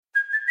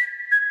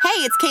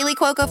Hey, it's Kaylee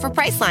Cuoco for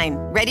Priceline.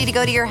 Ready to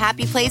go to your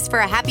happy place for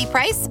a happy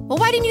price? Well,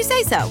 why didn't you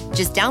say so?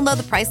 Just download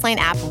the Priceline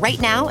app right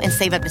now and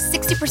save up to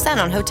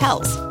 60% on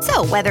hotels.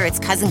 So whether it's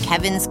Cousin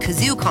Kevin's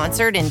Kazoo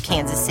Concert in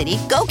Kansas City,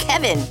 go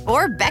Kevin,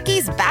 or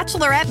Becky's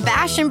Bachelorette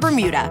Bash in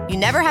Bermuda, you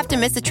never have to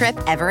miss a trip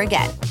ever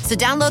again. So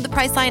download the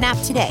Priceline app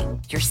today.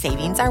 Your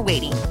savings are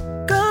waiting.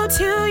 Go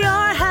to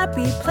your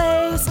happy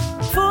place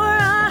for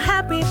a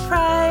happy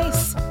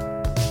price.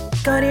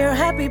 Go to your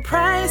happy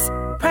price,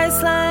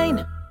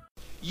 Priceline.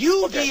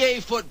 UVA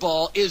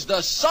football is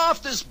the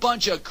softest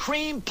bunch of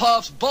cream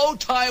puffs, bow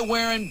tie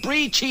wearing,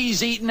 brie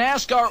cheese eating,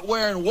 ascot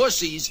wearing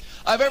wussies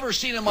I've ever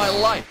seen in my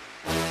life.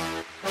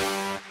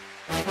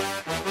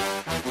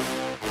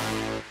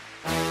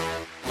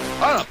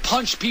 I want to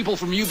punch people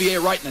from UVA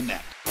right in the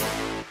neck.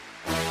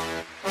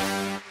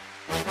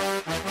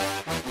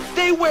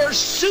 They wear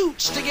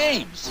suits to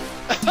games.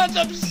 That's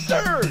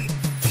absurd.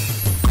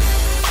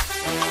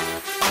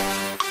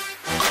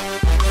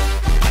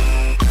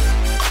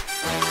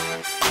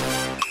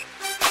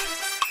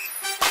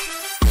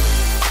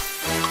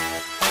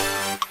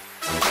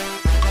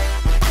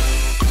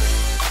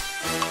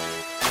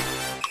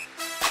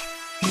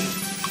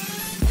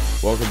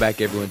 Welcome back,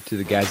 everyone, to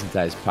the Guys and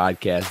Ties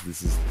podcast.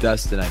 This is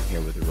Dustin. I'm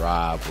here with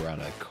Rob. We're on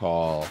a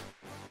call,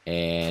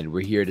 and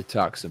we're here to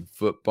talk some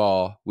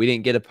football. We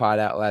didn't get a pod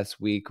out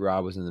last week.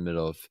 Rob was in the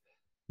middle of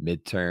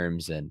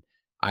midterms, and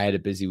I had a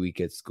busy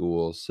week at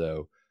school,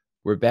 so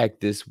we're back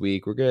this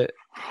week. We're good.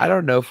 I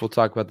don't know if we'll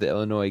talk about the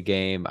Illinois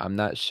game. I'm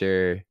not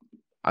sure.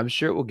 I'm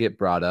sure it will get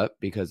brought up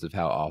because of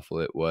how awful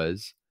it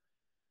was,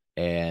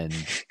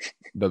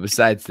 but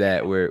besides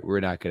that, we're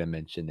not going to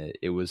mention it.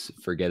 It was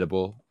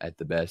forgettable at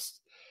the best.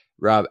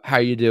 Rob, how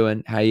you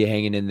doing? How you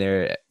hanging in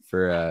there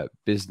for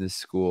business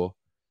school?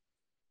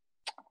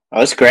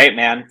 Oh, it's great,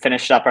 man.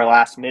 Finished up our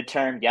last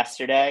midterm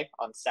yesterday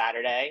on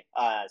Saturday.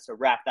 So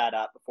wrapped that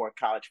up before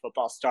college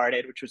football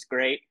started, which was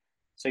great.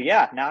 So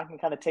yeah, now I can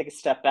kind of take a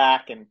step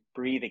back and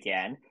breathe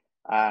again.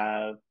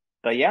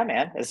 But yeah,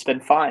 man, it's been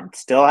fun.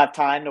 Still have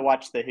time to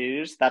watch the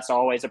Who's. That's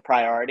always a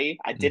priority.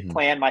 I did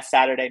plan my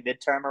Saturday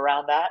midterm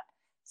around that.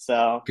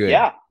 So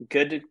yeah,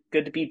 good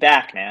to be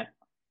back, man.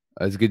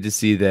 It's good to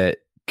see that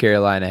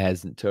Carolina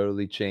hasn't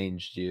totally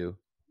changed you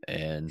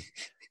and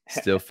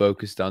still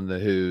focused on the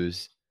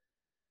Who's.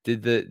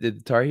 Did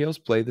the Tar Heels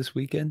play this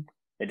weekend?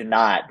 They did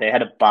not. They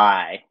had a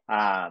bye,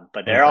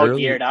 but they're all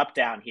geared up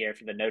down here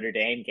for the Notre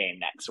Dame game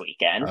next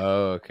weekend.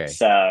 Oh, okay.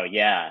 So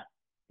yeah.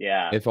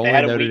 If only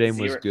Notre Dame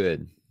was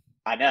good.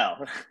 I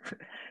know.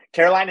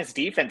 Carolina's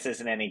defense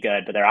isn't any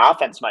good, but their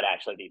offense might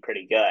actually be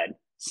pretty good.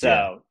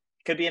 So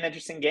could be an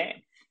interesting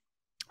game.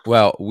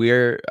 Well,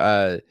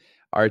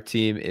 our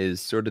team is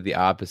sort of the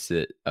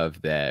opposite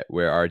of that,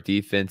 where our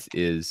defense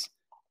is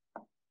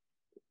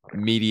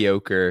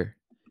mediocre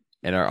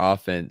and our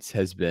offense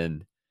has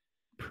been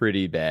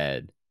pretty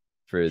bad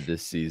for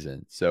this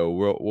season. So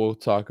we'll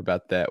talk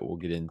about that. We'll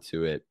get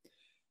into it.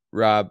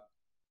 Rob,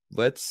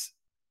 I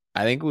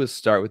think we'll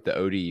start with the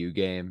ODU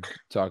game,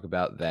 talk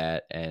about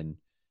that and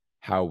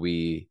how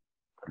we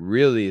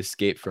really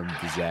escaped from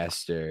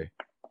disaster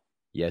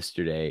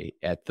yesterday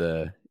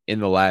in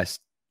the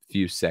last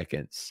few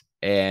seconds.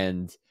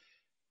 And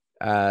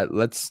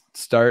let's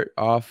start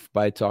off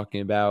by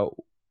talking about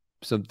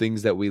some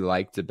things that we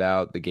liked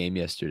about the game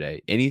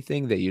yesterday.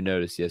 Anything that you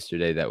noticed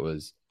yesterday that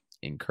was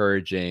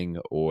encouraging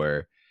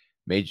or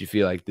made you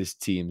feel like this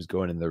team's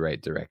going in the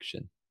right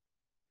direction?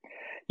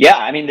 Yeah,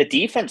 I mean, the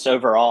defense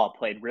overall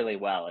played really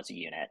well as a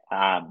unit.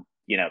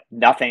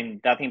 Nothing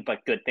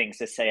but good things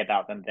to say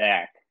about them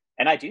there.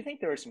 And I do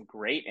think there were some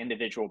great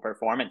individual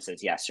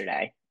performances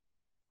yesterday.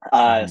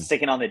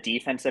 Sticking on the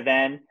defensive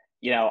end,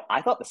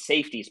 I thought the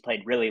safeties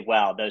played really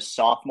well. Those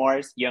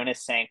sophomores,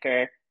 Jonas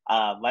Sanker,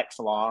 Lex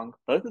Long,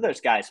 both of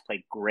those guys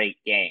played great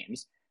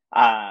games.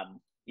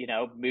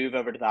 Move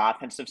over to the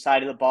offensive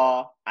side of the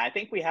ball. I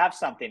think we have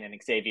something in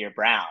Xavier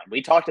Brown.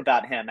 We talked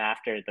about him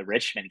after the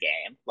Richmond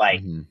game.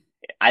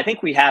 I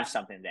think we have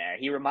something there.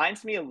 He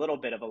reminds me a little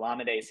bit of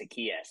Olamide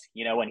Zaccheaus.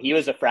 When he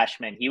was a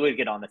freshman, he would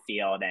get on the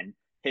field and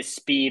his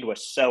speed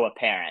was so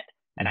apparent.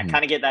 And I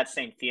kind of get that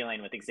same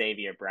feeling with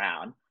Xavier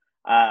Brown.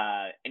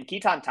 And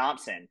Keaton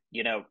Thompson,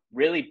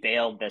 really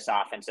bailed this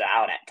offense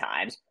out at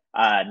times.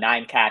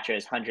 9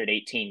 catches,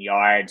 118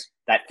 yards.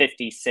 That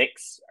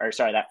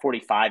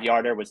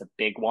 45-yarder was a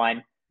big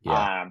one.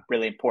 Yeah.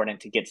 Really important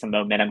to get some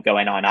momentum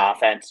going on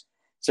offense.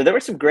 So there were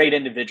some great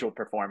individual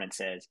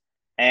performances.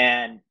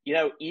 And,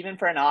 even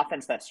for an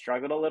offense that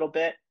struggled a little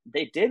bit,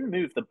 they did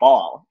move the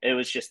ball. It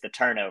was just the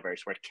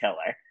turnovers were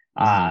killer.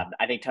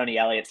 I think Tony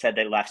Elliott said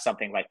they left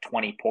something like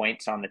 20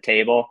 points on the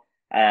table.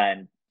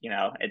 And,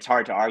 it's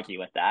hard to argue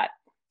with that.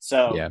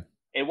 So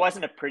It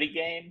wasn't a pretty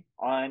game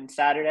on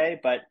Saturday,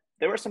 but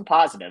there were some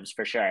positives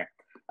for sure.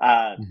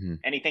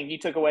 Anything you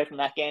took away from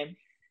that game?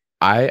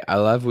 I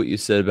love what you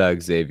said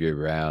about Xavier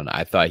Brown.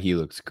 I thought he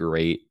looks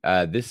great.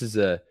 I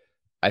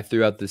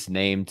threw out this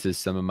name to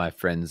some of my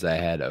friends I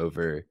had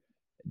over.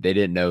 They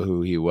didn't know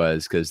who he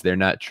was because they're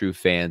not true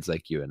fans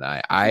like you and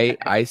I.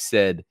 I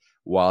said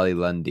Wally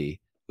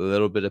Lundy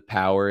little bit of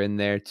power in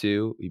there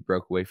too. He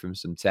broke away from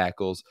some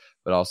tackles,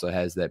 but also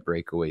has that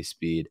breakaway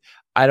speed.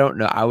 I don't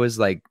know. I was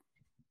like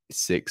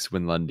 6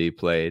 when Lundy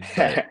played,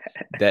 but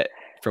that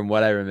from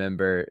what I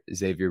remember,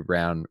 Xavier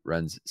Brown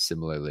runs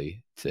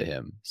similarly to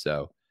him.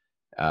 So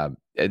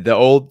the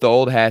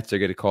old hats are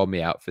going to call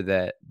me out for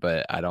that,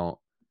 but I don't.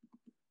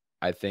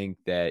 I think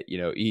that,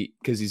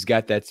 because he's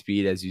got that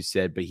speed, as you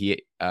said, but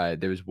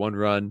there was one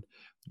run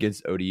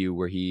against ODU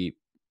where he,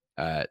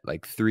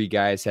 like 3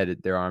 guys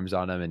had their arms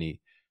on him, and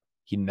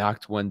he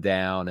knocked one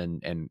down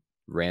and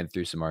ran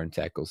through some arm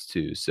tackles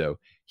too. So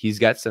he's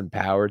got some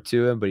power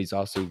to him, but he's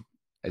also,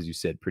 as you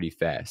said, pretty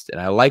fast.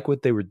 And I like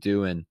what they were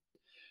doing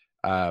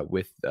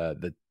with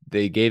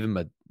they gave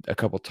him a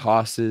couple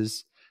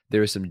tosses.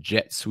 There were some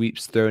jet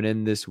sweeps thrown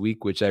in this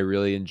week, which I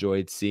really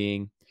enjoyed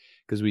seeing,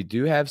 because we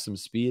do have some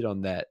speed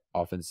on that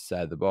offensive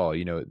side of the ball.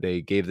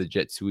 They gave the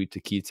jet sweep to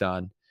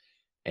Keaton,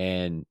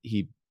 and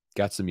he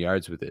got some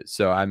yards with it.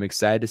 So I'm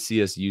excited to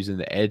see us using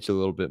the edge a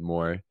little bit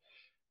more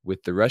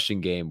with the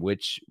rushing game,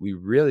 which we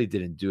really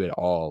didn't do at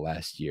all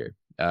last year.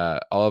 All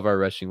of our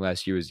rushing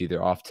last year was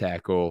either off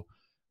tackle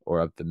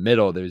or up the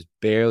middle. There's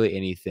barely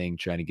anything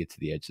trying to get to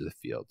the edge of the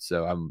field.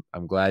 So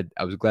I'm glad.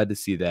 I was glad to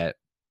see that.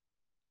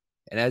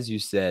 And as you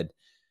said,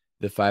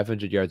 the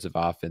 500 yards of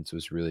offense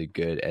was really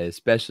good,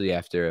 especially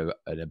after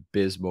an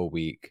abysmal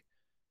week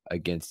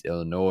against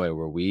Illinois,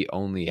 where we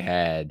only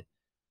had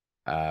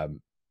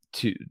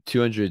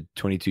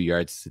 222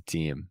 yards as a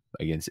team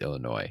against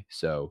Illinois.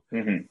 So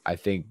I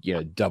think,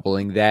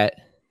 doubling that,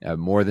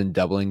 more than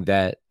doubling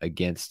that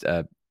against,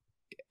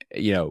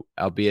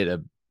 albeit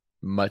a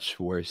much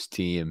worse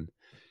team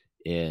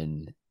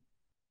in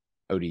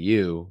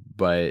ODU,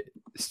 but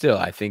still,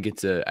 I think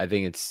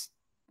it's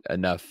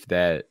enough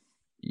that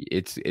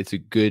it's a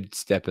good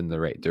step in the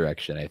right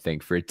direction, I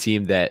think, for a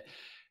team that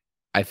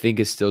I think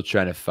is still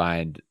trying to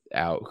find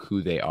out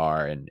who they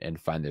are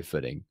and find their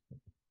footing.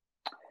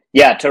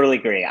 Yeah, totally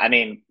agree. I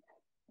mean,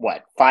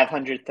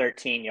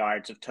 513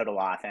 yards of total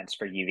offense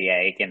for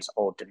UVA against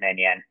Old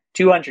Dominion.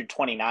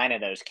 229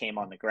 of those came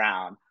on the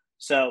ground.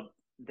 So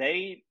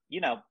they,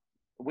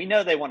 we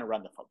know they want to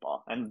run the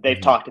football, and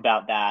they've talked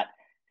about that.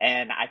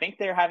 And I think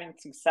they're having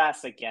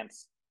success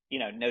against,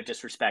 no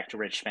disrespect to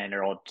Richmond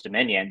or Old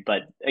Dominion,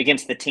 but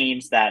against the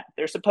teams that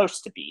they're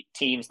supposed to be,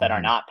 teams that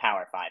are not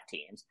Power 5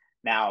 teams.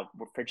 Now,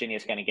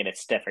 Virginia's going to get a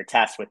stiffer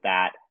test with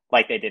that,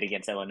 like they did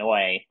against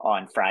Illinois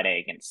on Friday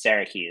against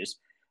Syracuse.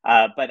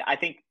 But I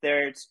think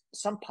there's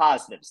some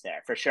positives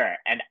there for sure.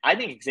 And I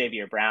think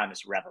Xavier Brown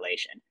is a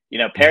revelation.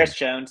 Paris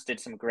Jones did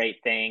some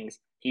great things.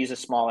 He's a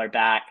smaller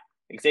back.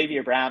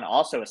 Xavier Brown,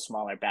 also a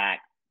smaller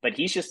back, but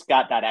he's just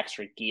got that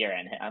extra gear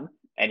in him,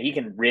 and he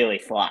can really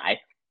fly.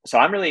 So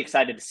I'm really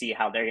excited to see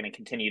how they're going to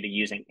continue to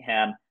using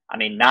him. I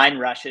mean, 9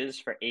 rushes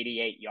for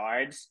 88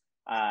 yards.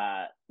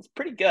 It's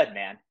pretty good,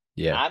 man.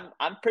 Yeah.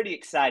 I'm pretty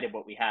excited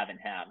what we have in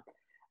him.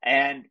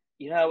 And,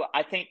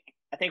 I think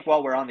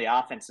while we're on the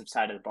offensive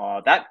side of the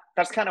ball,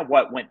 that's kind of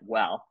what went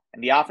well.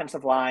 And the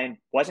offensive line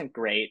wasn't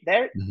great.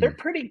 They're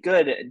pretty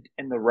good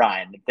in the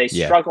run. They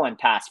struggle in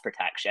pass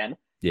protection.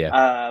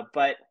 Yeah.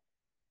 But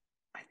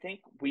I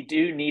think we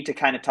do need to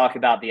kind of talk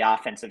about the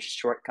offensive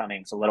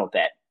shortcomings a little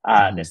bit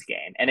this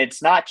game. And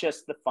it's not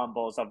just the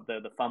fumbles.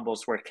 The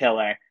fumbles were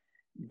killer.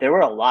 There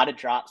were a lot of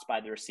drops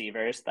by the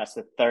receivers. That's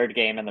the 3rd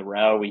game in the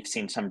row we've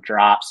seen some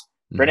drops.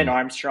 Brennan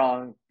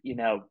Armstrong,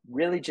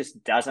 really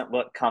just doesn't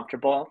look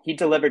comfortable. He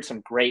delivered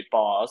some great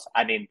balls.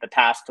 I mean, the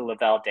pass to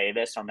Lavelle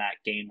Davis on that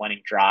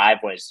game-winning drive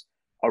was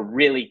a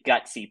really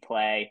gutsy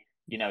play.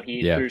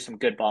 He threw some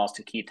good balls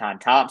to Keaton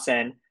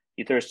Thompson.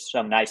 He threw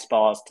some nice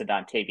balls to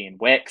Dontavian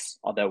Wicks,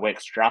 although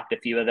Wicks dropped a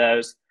few of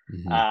those.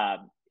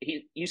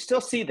 You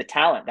still see the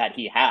talent that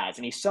he has,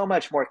 and he's so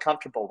much more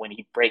comfortable when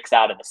he breaks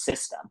out of the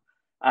system.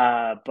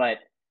 But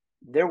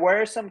there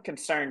were some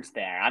concerns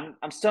there.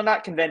 I'm still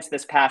not convinced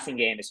this passing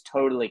game is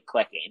totally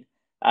clicking.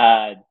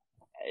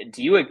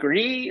 Do you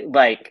agree?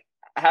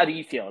 How do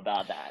you feel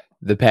about that?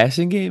 The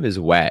passing game is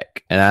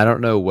whack, and I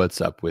don't know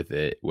what's up with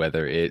it,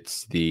 whether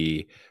it's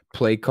the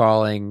play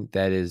calling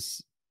that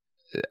is,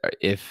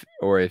 if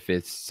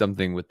it's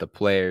something with the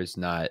players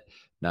not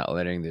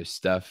letting their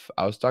stuff.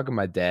 I was talking to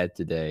my dad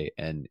today,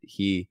 and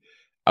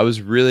I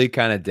was really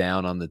kind of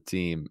down on the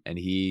team, and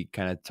he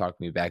kind of talked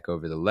me back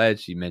over the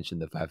ledge. He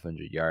mentioned the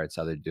 500 yards,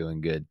 how they're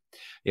doing good.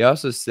 He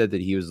also said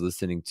that he was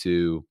listening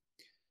to,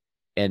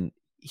 and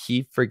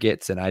he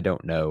forgets, and I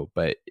don't know,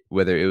 but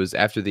whether it was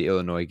after the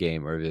Illinois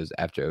game or if it was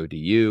after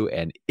ODU,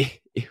 and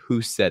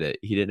who said it.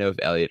 He didn't know if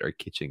Elliott or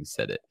Kitching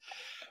said it.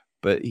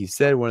 But he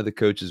said one of the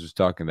coaches was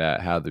talking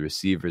about how the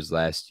receivers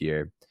last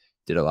year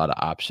did a lot of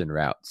option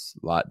routes.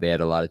 They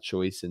had a lot of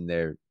choice in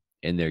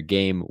their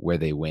game where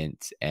they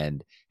went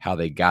and how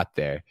they got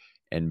there.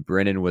 And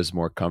Brennan was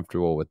more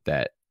comfortable with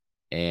that.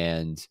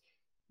 And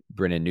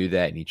Brennan knew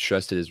that, and he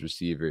trusted his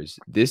receivers.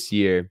 This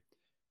year,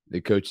 the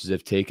coaches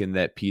have taken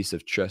that piece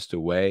of trust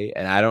away.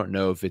 And I don't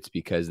know if it's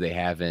because they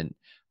haven't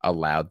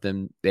allowed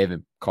them. They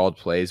haven't called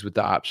plays with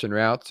the option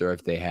routes, or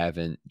if they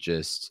haven't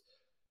just,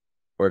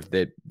 or if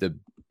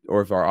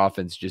or if our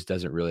offense just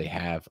doesn't really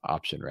have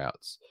option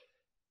routes.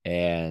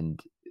 And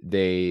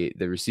the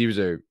receivers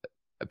are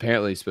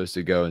apparently supposed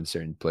to go in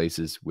certain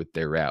places with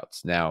their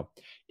routes. Now,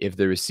 if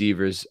the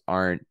receivers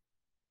aren't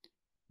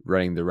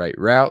running the right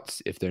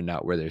routes, if they're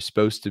not where they're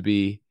supposed to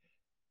be,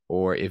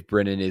 or if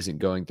Brennan isn't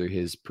going through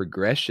his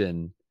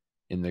progression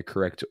in the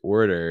correct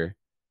order,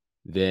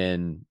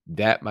 then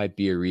that might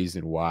be a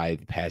reason why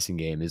the passing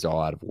game is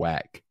all out of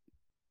whack.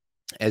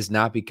 As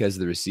not because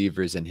the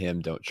receivers and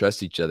him don't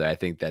trust each other. I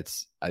think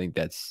that's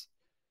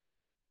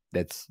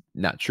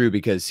not true,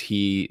 because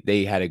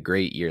they had a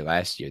great year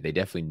last year. They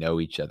definitely know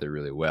each other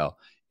really well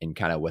and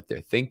kind of what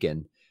they're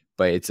thinking,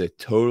 but it's a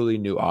totally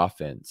new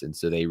offense. And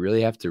so they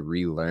really have to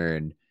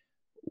relearn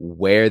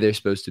where they're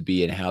supposed to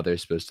be and how they're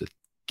supposed to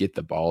get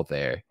the ball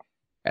there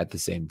at the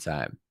same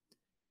time.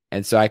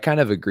 And so I kind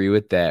of agree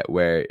with that,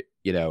 where,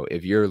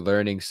 if you're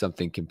learning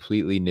something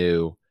completely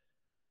new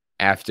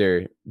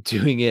after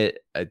doing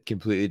it a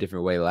completely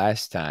different way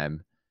last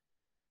time,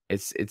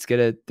 there's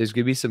gonna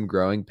be some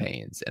growing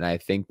pains. And I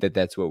think that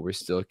that's what we're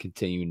still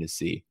continuing to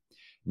see.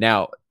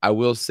 Now, I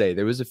will say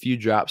there was a few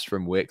drops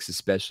from Wicks,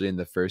 especially in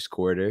the first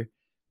quarter,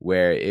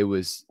 where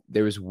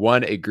there was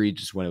one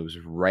egregious when it was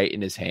right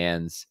in his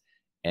hands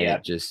and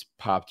it just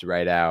popped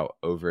right out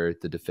over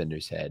the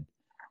defender's head.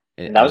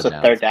 And that was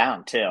a third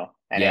down too.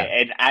 And yeah.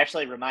 it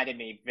actually reminded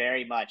me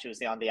very much. It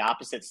was on the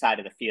opposite side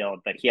of the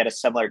field, but he had a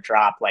similar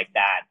drop like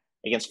that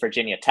against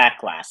Virginia Tech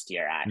last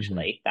year,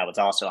 actually. Mm-hmm. That was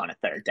also on a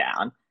third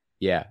down.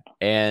 Yeah.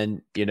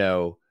 And,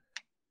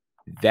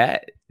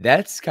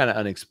 that's kind of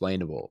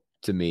unexplainable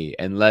to me,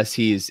 unless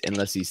he's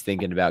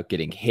thinking about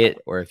getting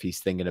hit, or if he's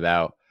thinking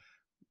about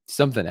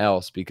something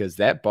else, because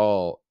that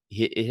ball,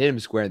 it hit him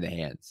square in the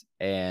hands,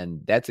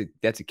 and that's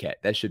a catch.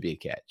 That should be a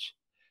catch.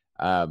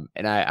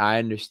 And I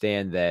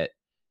understand that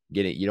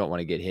you don't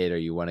want to get hit, or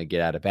you want to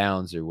get out of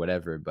bounds or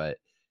whatever, but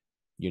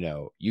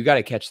you got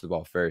to catch the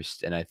ball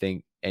first. And I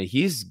think, and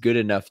he's good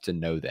enough to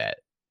know that.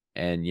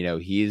 And,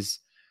 he's,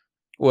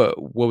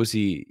 what was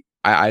he?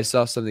 I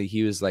saw something.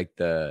 He was like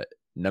the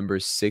number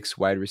 6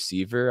 wide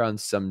receiver on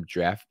some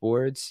draft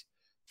boards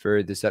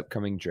for this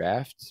upcoming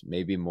draft,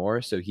 maybe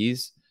more. So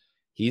he's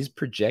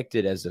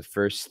projected as a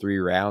first 3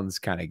 rounds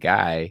kind of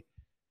guy,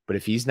 but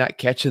if he's not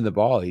catching the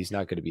ball, he's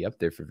not going to be up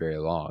there for very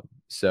long.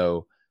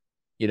 So,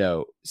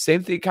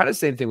 same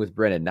thing with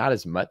Brennan, not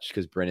as much,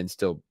 because Brennan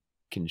still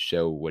can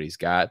show what he's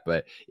got.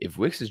 But if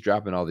Wicks is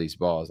dropping all these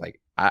balls, like,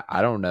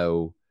 I don't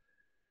know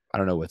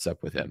what's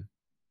up with him.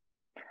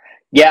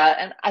 Yeah,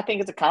 and I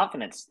think it's a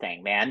confidence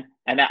thing, man.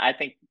 And I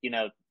think,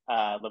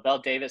 Lavelle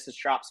Davis has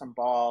dropped some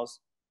balls.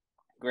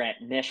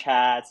 Grant Nish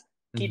has.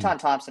 Mm-hmm. Keaton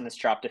Thompson has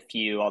dropped a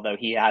few, although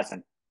he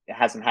hasn't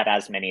had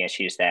as many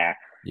issues there.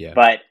 Yeah.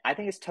 But I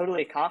think it's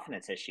totally a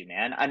confidence issue,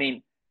 man. I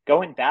mean,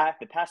 going back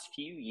the past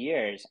few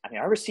years,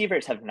 our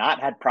receivers have not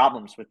had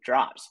problems with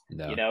drops.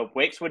 No.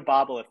 Wicks would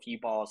bobble a few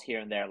balls here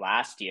and there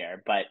last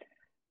year, but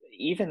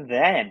even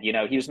then,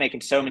 he was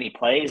making so many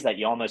plays that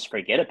you almost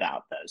forget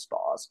about those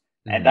balls.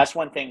 Mm-hmm. And that's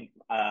one thing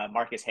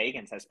Marcus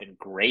Hagans has been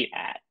great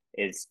at,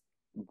 is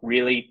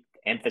really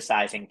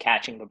emphasizing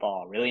catching the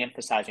ball, really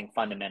emphasizing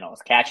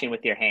fundamentals, catching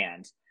with your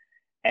hands.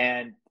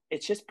 And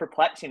it's just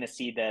perplexing to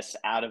see this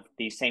out of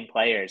these same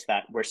players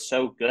that were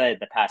so good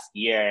the past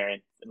year,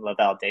 in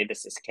Lavelle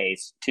Davis's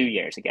case 2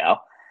 years ago.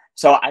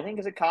 So I think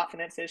it's a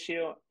confidence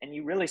issue, and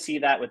you really see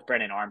that with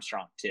Brennan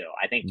Armstrong too.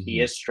 I think mm-hmm.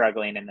 he is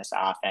struggling in this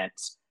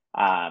offense.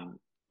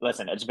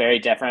 Listen, it's very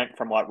different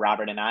from what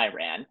Robert and I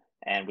ran,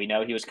 and we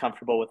know he was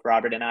comfortable with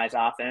Robert and I's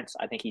offense.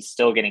 I think he's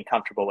still getting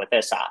comfortable with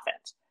this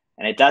offense.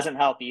 And it doesn't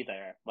help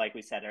either, like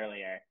we said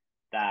earlier,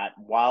 that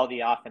while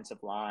the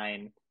offensive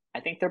line, I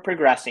think they're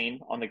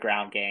progressing on the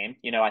ground game.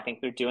 I think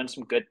they're doing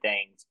some good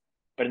things.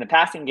 But in the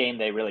passing game,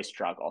 they really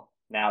struggle.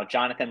 Now,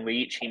 Jonathan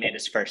Leach, he made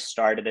his first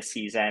start of the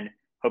season.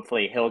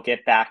 Hopefully he'll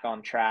get back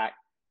on track.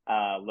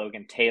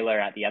 Logan Taylor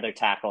at the other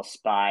tackle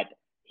spot,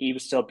 he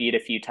was still beat a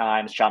few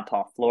times. John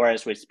Paul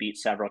Flores was beat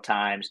several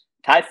times.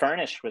 Ty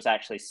Furnish was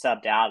actually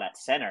subbed out at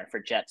center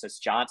for Jetsis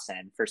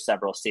Johnson for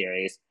several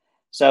series.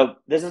 So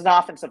this is an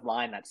offensive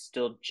line that's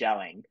still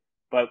gelling.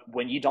 But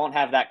when you don't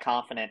have that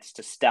confidence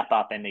to step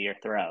up into your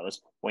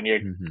throws, when you're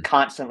mm-hmm.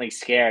 constantly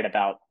scared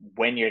about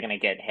when you're going to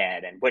get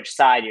hit and which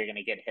side you're going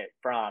to get hit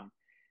from,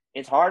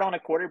 it's hard on a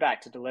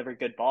quarterback to deliver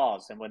good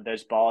balls. And when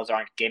those balls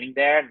aren't getting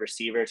there and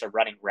receivers are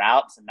running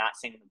routes and not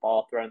seeing the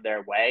ball thrown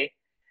their way,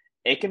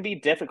 it can be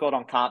difficult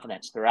on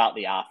confidence throughout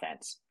the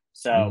offense.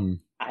 So mm-hmm.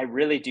 I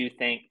really do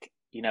think,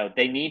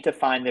 they need to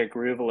find their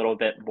groove a little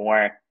bit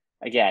more.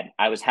 Again,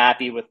 I was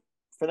happy with,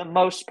 for the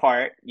most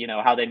part,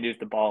 how they moved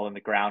the ball in the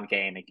ground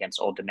game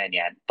against Old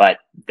Dominion. But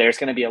there's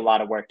going to be a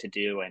lot of work to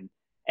do. And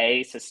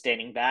A,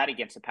 sustaining that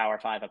against a Power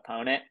 5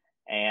 opponent.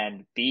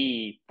 And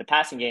B, the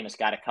passing game has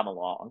got to come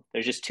along.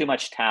 There's just too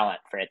much talent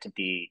for it to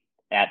be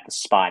at the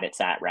spot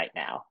it's at right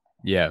now.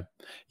 Yeah.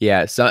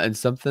 Yeah. And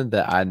something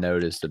that I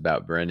noticed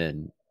about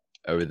Brennan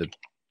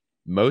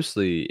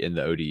mostly in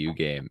the ODU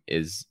game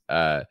is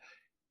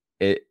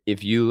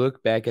if you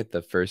look back at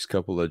the first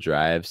couple of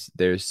drives,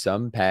 there's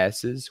some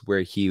passes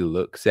where he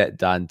looks at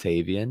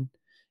Dontavian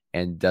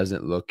and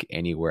doesn't look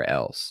anywhere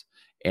else.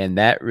 And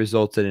that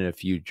resulted in a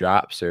few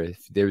drops, or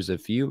there's a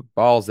few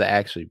balls that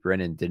actually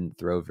Brennan didn't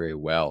throw very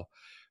well,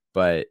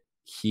 but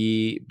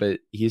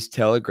he's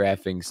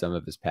telegraphing some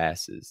of his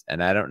passes.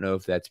 And I don't know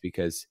if that's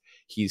because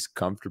he's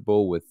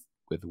comfortable with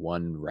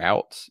one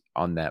route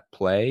on that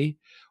play,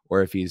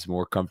 or if he's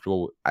more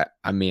comfortable.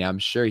 I mean, I'm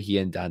sure he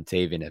and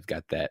Dontavian have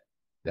got that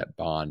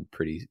bond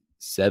pretty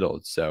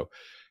settled. So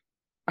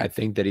I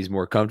think that he's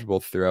more comfortable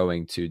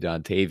throwing to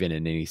Dontavian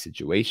in any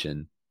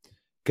situation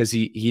because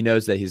he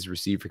knows that his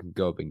receiver can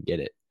go up and get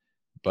it.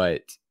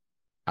 But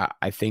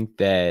I think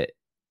that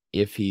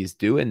if he's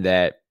doing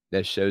that,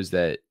 that shows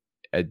that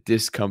a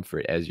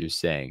discomfort, as you're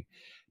saying.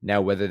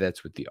 Now, whether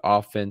that's with the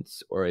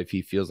offense or if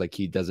he feels like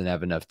he doesn't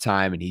have enough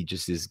time and he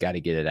just has got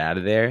to get it out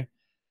of there,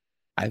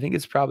 I think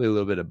it's probably a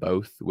little bit of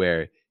both,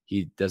 where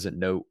he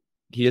doesn't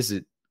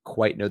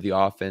quite know the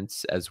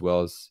offense as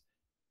well as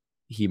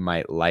he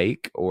might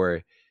like,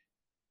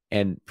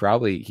 and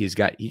probably he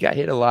got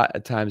hit a lot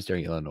of times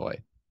during Illinois.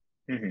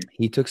 Mm-hmm.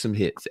 He took some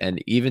hits,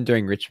 and even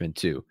during Richmond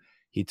too,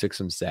 he took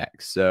some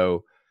sacks.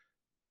 So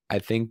I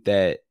think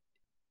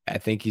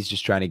he's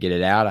just trying to get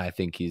it out. I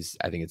think it's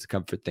a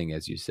comfort thing,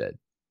 as you said.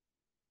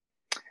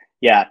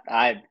 Yeah,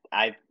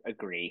 I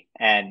agree.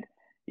 And,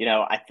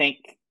 I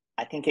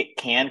think it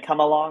can come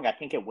along. I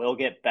think it will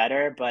get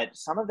better, but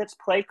some of it's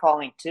play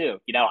calling too.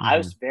 I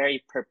was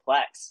very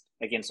perplexed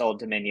against Old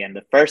Dominion.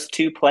 The first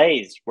two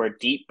plays were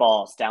deep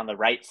balls down the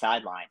right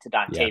sideline to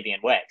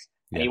Dontavian Wicks.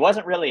 And he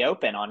wasn't really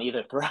open on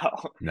either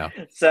throw. No.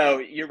 So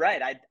you're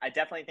right. I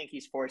definitely think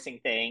he's forcing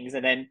things.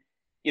 And then,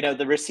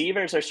 the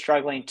receivers are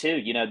struggling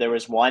too. There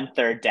was one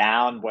third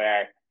down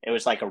where it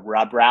was like a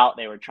rub route.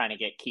 They were trying to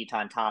get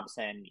Keaton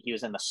Thompson. He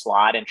was in the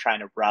slot and trying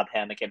to rub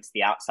him against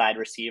the outside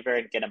receiver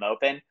and get him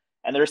open.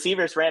 And the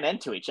receivers ran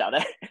into each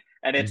other.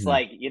 And it's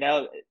like,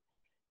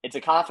 it's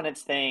a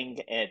confidence thing.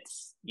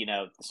 It's,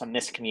 some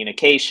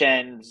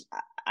miscommunications.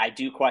 I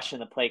do question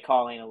the play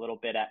calling a little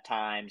bit at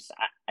times.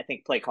 I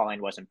think play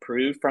calling was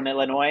improved from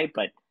Illinois,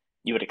 but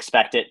you would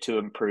expect it to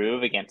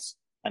improve against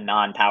a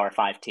non-Power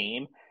 5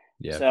 team.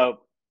 Yeah. So,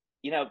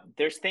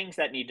 there's things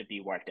that need to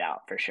be worked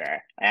out for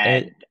sure.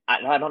 And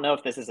I don't know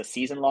if this is a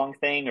season-long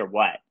thing or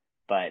what,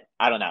 but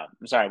I don't know.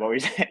 I'm sorry, what were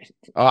you saying?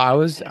 Oh, I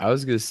was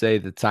going to say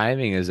the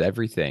timing is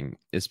everything,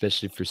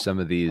 especially for some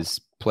of these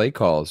play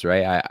calls,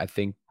 right? I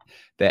think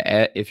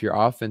that if your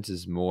offense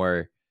is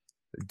more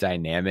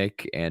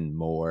dynamic and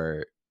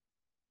more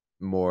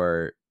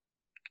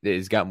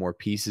it's got more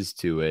pieces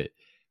to it,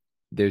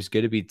 there's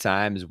going to be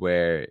times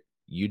where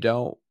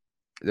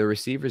the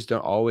receivers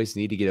don't always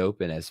need to get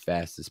open as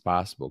fast as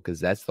possible, because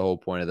that's the whole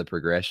point of the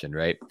progression,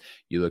 right?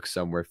 You look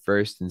somewhere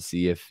first and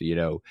see if,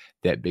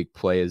 that big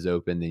play is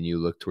open. Then you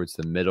look towards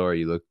the middle, or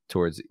you look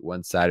towards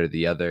one side or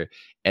the other.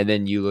 And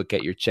then you look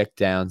at your check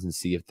downs and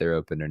see if they're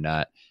open or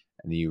not.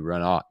 And then you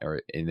run off,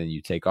 and then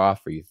you take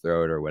off, or you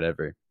throw it, or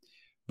whatever.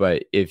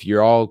 But if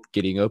you're all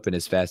getting open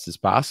as fast as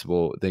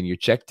possible, then your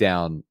check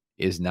down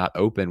is not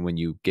open when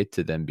you get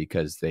to them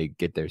because they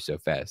get there so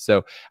fast.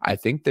 So I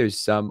think there's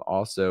some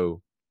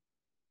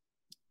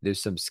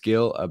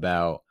skill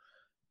about,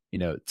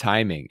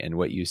 timing, and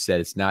what you said.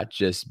 It's not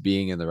just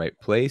being in the right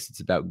place. It's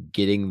about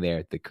getting there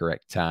at the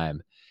correct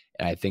time.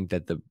 And I think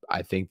that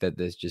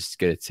this just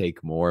going to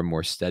take more and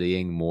more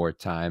studying, more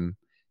time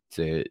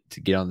to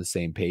get on the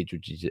same page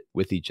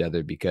with each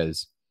other,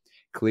 because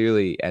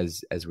clearly,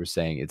 as we're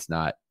saying, it's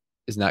not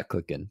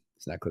clicking.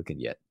 It's not clicking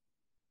yet.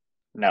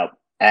 No.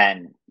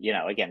 And,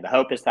 again, the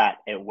hope is that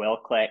it will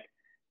click,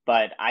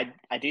 but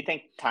I do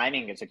think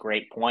timing is a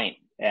great point.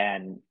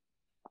 And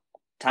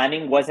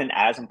timing wasn't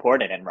as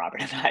important in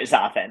Robert and I's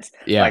offense.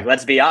 Yeah. Like,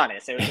 let's be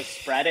honest. It was a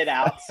spread it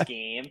out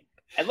scheme.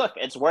 And look,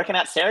 it's working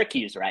at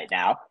Syracuse right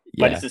now,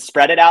 but it's a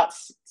spread it out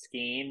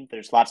scheme.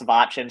 There's lots of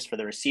options for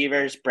the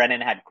receivers.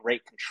 Brennan had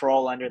great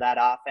control under that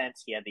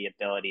offense. He had the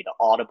ability to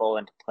audible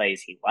into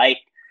plays he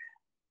liked.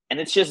 And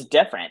it's just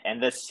different.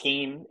 And this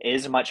scheme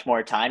is much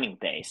more timing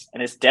based.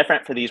 And it's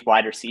different for these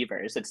wide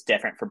receivers. It's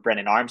different for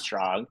Brennan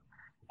Armstrong.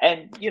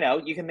 And,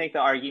 you can make the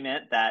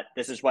argument that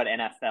this is what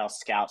NFL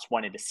scouts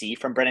wanted to see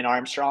from Brennan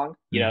Armstrong.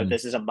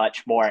 This is a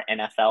much more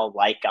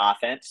NFL-like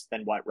offense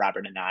than what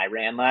Robert and I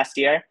ran last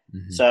year.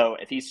 Mm-hmm. So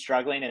if he's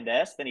struggling in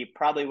this, then he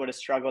probably would have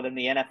struggled in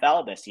the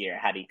NFL this year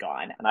had he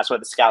gone. And that's what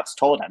the scouts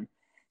told him.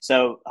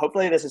 So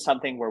hopefully this is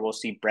something where we'll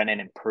see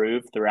Brennan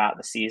improve throughout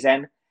the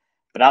season.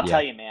 But I'll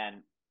tell you,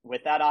 man,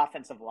 with that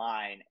offensive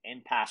line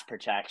in pass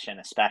protection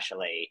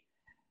especially,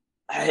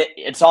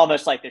 it's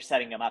almost like they're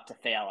setting him up to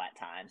fail at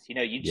times.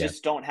 You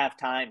just don't have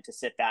time to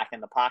sit back in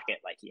the pocket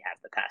like he has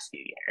the past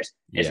few years.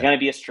 It's going to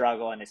be a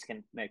struggle, and it's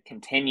going to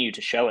continue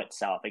to show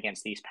itself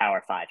against these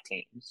Power 5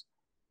 teams.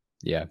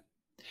 Yeah.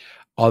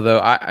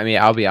 Although, I mean,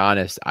 I'll be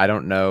honest, I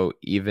don't know,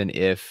 even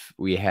if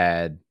we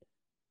had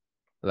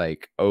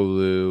like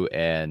Olu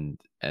and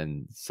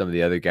some of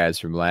the other guys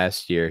from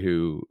last year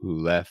who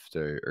left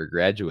or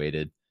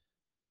graduated,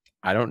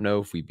 I don't know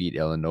if we beat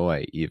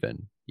Illinois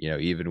even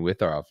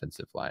with our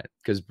offensive line.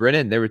 Because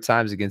Brennan, there were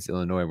times against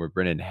Illinois where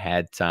Brennan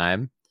had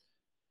time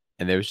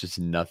and there was just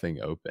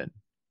nothing open,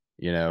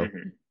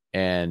 Mm-hmm.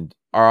 And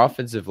our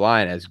offensive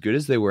line, as good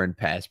as they were in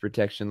pass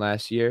protection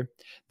last year,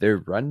 their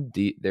run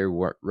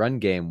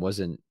game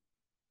wasn't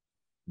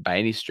by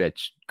any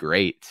stretch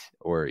great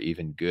or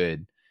even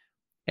good.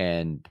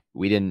 And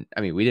we didn't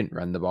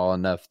run the ball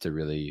enough to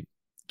really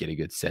get a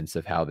good sense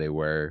of how they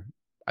were,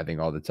 I think,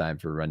 all the time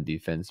for run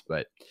defense,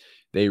 but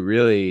they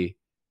really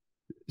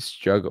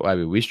struggle. I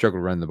mean, we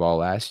struggled running the ball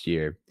last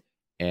year,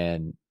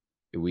 and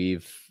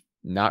we've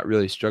not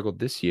really struggled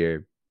this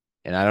year.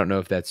 And I don't know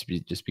if that's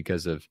just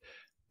because of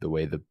the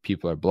way the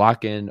people are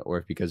blocking, or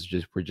if because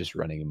we're just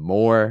running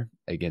more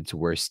against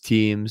worse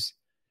teams.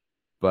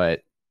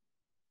 But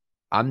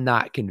I'm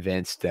not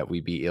convinced that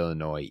we beat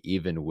Illinois,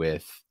 even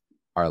with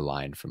our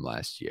line from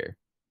last year.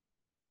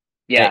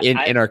 Yeah,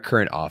 in our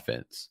current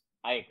offense.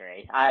 I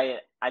agree. I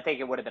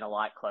think it would have been a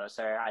lot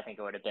closer. I think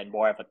it would have been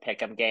more of a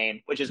pick'em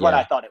game, which is what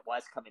I thought it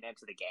was coming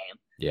into the game.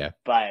 Yeah.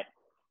 But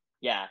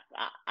yeah,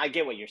 I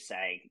get what you're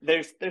saying.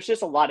 There's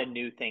just a lot of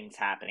new things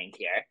happening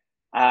here.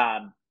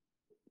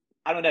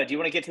 I don't know. Do you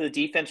want to get to the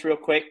defense real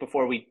quick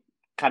before we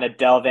kind of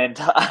delve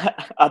into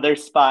other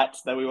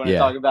spots that we want to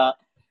talk about?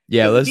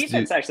 Yeah, the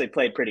defense actually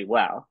played pretty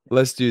well.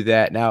 Let's do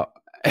that. Now,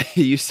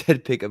 you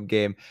said pick'em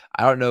game.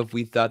 I don't know if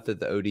we thought that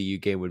the ODU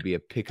game would be a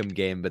pick'em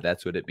game, but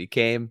that's what it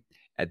became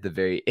at the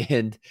very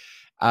end.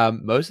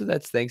 Most of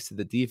that's thanks to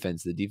the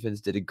defense. The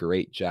defense did a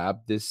great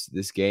job this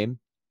game.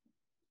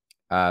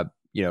 Kind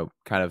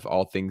of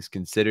all things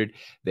considered,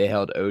 they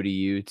held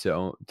ODU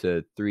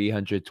to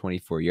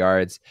 324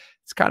 yards.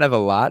 It's kind of a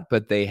lot,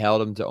 but they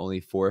held them to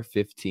only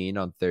 415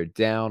 on third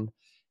down,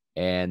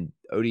 and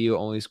ODU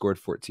only scored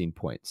 14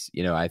 points.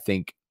 I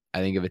think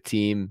if a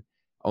team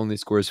only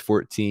scores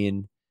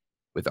 14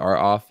 with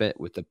our offense,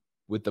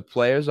 with the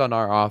players on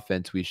our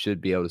offense, we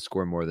should be able to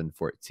score more than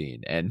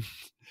 14. And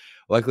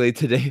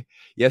luckily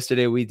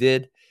yesterday we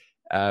did,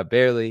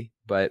 barely,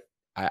 but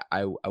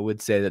I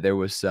would say that there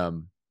was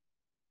some.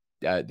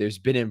 There's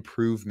been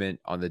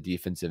improvement on the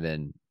defensive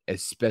end,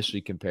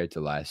 especially compared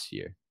to last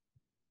year.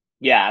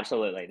 Yeah,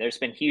 absolutely. There's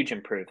been huge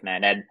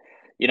improvement. And,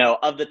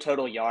 of the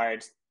total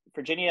yards,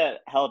 Virginia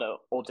held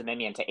Old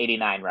Dominion to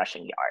 89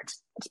 rushing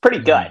yards. It's pretty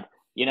good.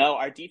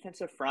 Our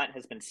defensive front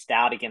has been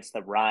stout against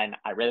the run.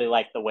 I really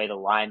like the way the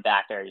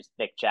linebackers,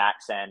 Nick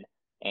Jackson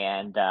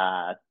and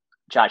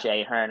Josh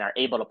Ahern, are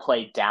able to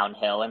play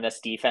downhill in this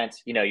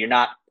defense. You're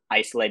not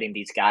isolating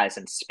these guys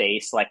in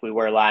space like we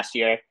were last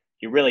year.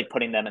 You're really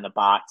putting them in the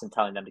box and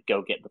telling them to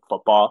go get the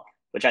football,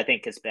 which I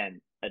think has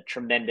been a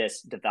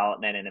tremendous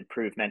development and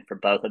improvement for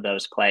both of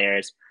those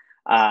players.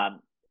 And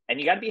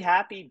you got to be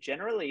happy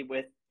generally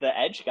with the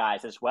edge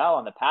guys as well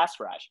on the pass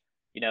rush.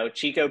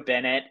 Chico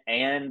Bennett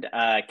and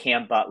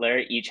Cam Butler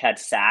each had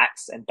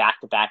sacks in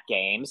back-to-back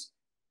games.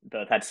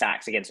 Both had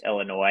sacks against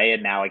Illinois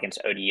and now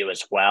against ODU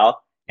as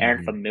well.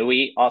 Aaron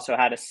Famui also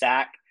had a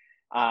sack.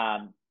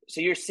 So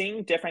you're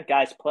seeing different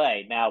guys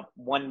play. Now,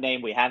 one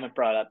name we haven't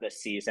brought up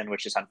this season,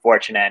 which is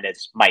unfortunate,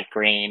 is Mike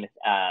Green.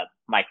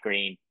 Mike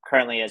Green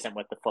currently isn't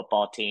with the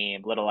football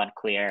team. Little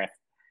unclear if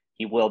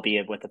he will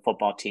be with the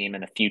football team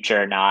in the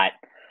future or not.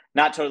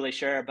 Not totally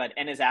sure, but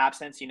in his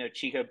absence,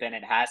 Chico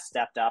Bennett has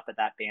stepped up at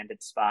that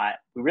banded spot.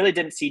 We really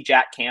didn't see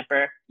Jack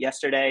Camper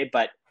yesterday,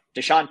 but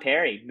Deshaun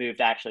Perry moved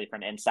actually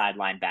from inside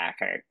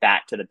linebacker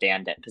back to the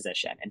bandit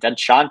position. And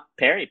Deshaun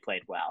Perry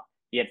played well.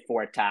 He had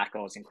 4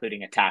 tackles,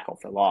 including a tackle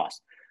for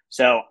loss.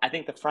 So I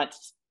think the front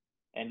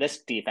in this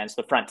defense,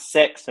 the front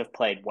 6 have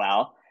played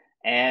well.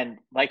 And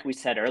like we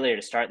said earlier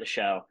to start the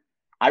show,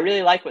 I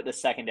really like what the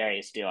secondary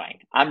is doing.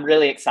 I'm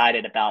really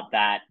excited about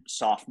that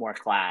sophomore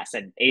class.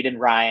 And Aiden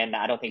Ryan,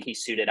 I don't think he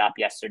suited up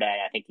yesterday.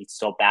 I think he's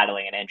still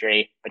battling an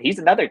injury, but he's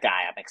another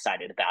guy I'm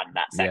excited about in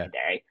that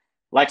secondary. Yeah.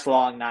 Lex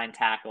Long, 9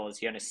 tackles,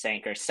 Jonas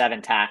Sanker,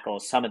 7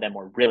 tackles. Some of them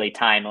were really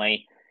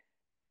timely.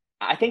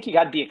 I think you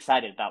got to be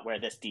excited about where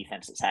this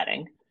defense is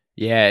heading.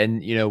 Yeah,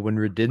 and when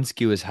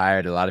Rudinsky was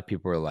hired, a lot of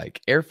people were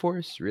like, Air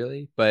Force,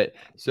 really? But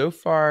so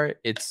far,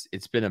 it's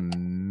been a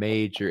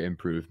major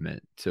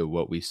improvement to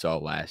what we saw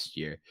last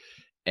year.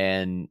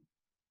 And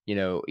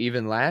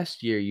even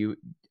last year,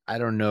 I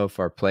don't know if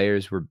our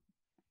players were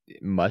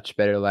much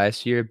better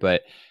last year,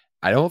 but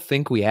I don't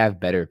think we have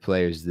better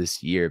players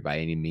this year by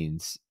any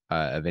means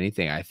of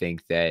anything. I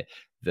think that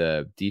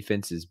the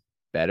defense is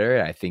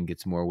better. I think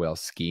it's more well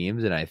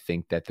schemed, and I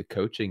think that the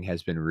coaching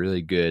has been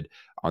really good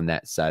on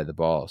that side of the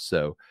ball.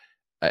 So,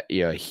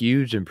 a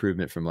huge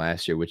improvement from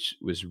last year, which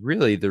was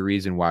really the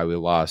reason why we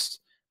lost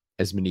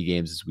as many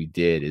games as we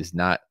did. Is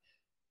nothing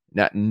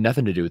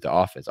to do with the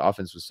offense.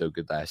 Offense was so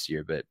good last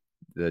year, but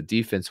the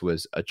defense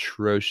was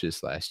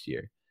atrocious last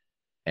year,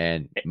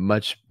 and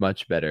much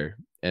better,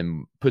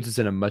 and puts us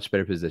in a much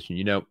better position.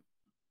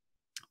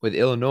 With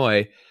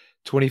Illinois,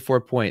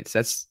 24 points.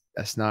 That's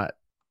not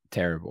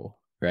terrible,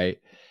 right?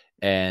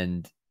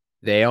 And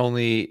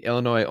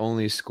Illinois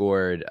only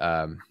scored.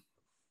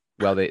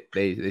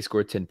 They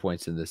scored 10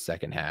 points in the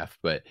second half,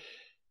 but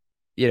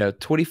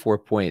 24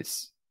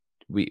 points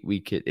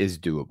is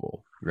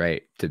doable,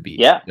 right? To beat.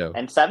 Yeah. So,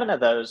 and 7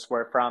 of those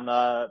were from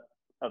a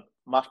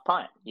muff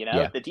punt.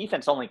 Yeah. The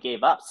defense only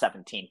gave up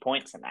 17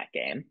 points in that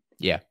game.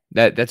 Yeah,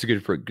 that's a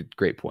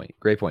great point.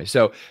 Great point.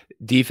 So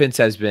defense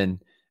has been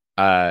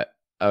a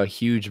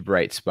huge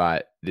bright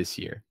spot this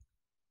year.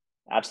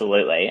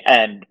 Absolutely.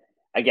 And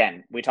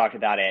again, we talked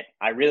about it.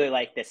 I really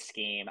like this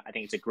scheme. I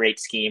think it's a great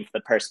scheme for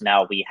the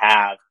personnel we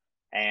have.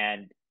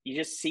 And you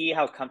just see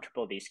how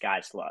comfortable these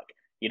guys look.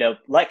 You know,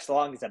 Lex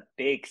Long is a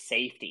big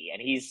safety,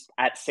 and he's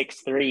at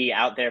 6'3"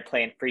 out there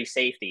playing free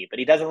safety, but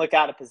he doesn't look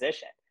out of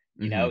position.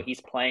 You know, he's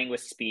playing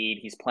with speed,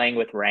 he's playing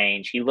with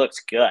range, he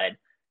looks good.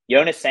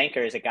 Jonas Sanker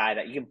is a guy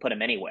that you can put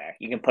him anywhere.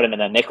 You can put him in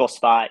a nickel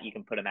spot, you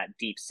can put him at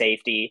deep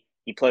safety.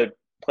 He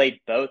played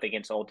both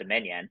against Old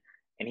Dominion,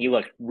 and he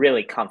looked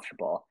really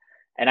comfortable.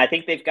 And I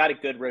think they've got a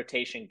good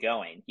rotation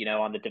going. You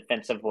know, on the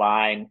defensive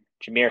line,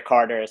 Jameer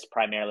Carter is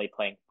primarily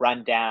playing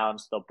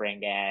rundowns. They'll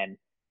bring in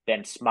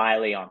Ben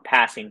Smiley on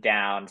passing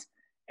downs.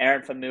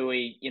 Aaron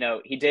Famui, you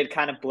know, he did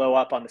kind of blow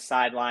up on the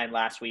sideline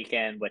last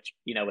weekend, which,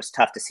 you know, was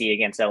tough to see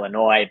against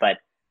Illinois, but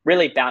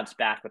really bounced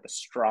back with a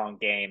strong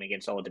game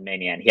against Old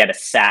Dominion. He had a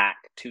sack,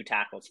 2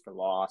 tackles for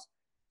loss.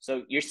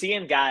 So you're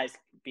seeing guys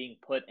being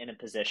put in a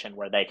position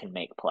where they can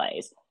make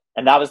plays.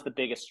 And that was the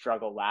biggest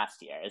struggle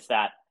last year, is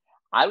that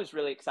I was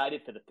really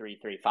excited for the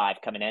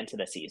 3-3-5 coming into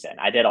the season.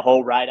 I did a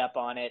whole write-up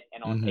on it,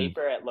 and on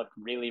paper, it looked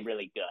really,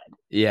 really good.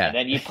 Yeah. And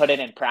then you put it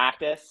in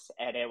practice,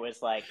 and it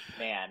was like,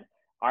 man,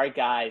 our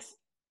guys,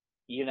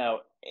 you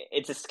know,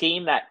 it's a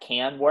scheme that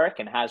can work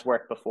and has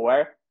worked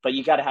before, but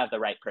you got to have the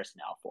right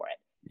personnel for it.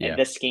 Yeah. And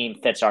this scheme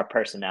fits our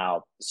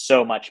personnel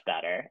so much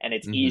better, and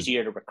it's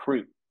easier to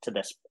recruit to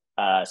this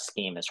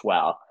scheme as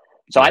well.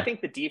 So I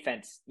think the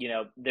defense, you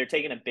know, they're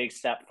taking a big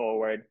step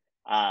forward.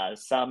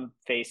 Some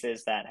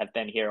faces that have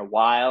been here a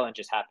while and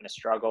just happened to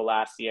struggle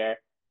last year,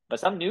 but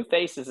some new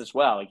faces as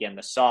well. Again,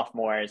 the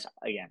sophomores,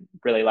 again,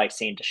 really like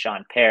seeing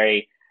Deshaun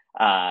Perry.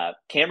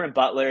 Cameron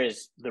Butler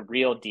is the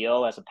real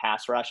deal as a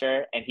pass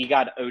rusher, and he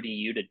got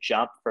ODU to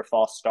jump for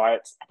false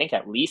starts, I think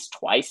at least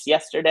twice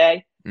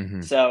yesterday.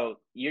 So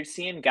you're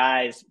seeing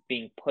guys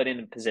being put in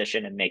a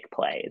position and make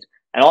plays.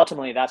 And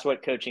ultimately, that's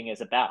what coaching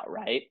is about,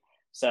 right?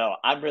 So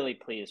I'm really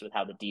pleased with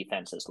how the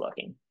defense is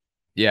looking.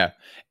 Yeah.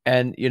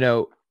 And, you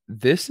know,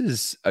 this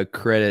is a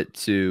credit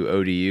to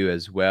ODU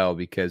as well,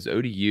 because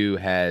ODU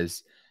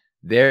has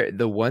the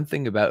one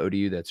thing about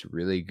ODU that's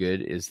really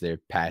good is their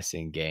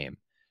passing game.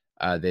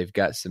 They've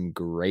got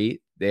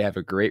they have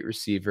a great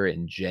receiver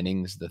in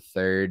Jennings the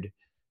third.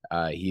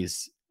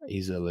 He's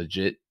a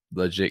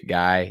legit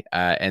guy.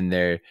 And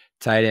their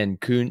tight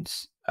end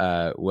Kuntz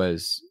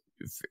was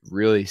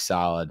really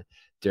solid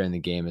during the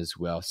game as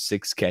well.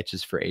 6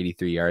 catches for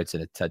 83 yards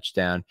and a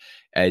touchdown.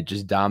 It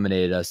just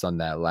dominated us on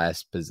that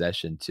last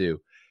possession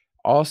too.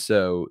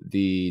 Also,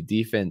 the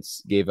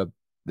defense gave up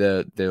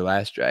their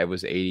last drive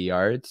was 80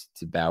 yards.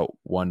 It's about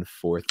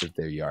 1/4 of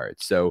their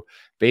yards. So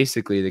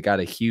basically, they got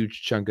a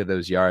huge chunk of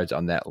those yards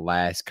on that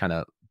last kind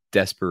of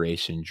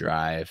desperation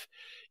drive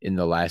in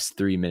the last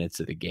 3 minutes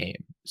of the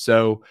game.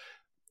 So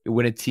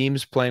when a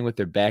team's playing with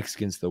their backs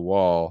against the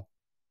wall,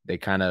 they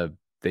kind of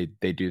they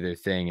do their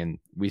thing, and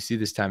we see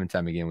this time and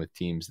time again with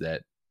teams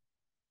that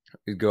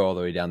go all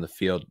the way down the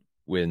field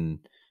when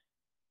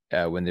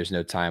there's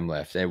no time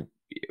left.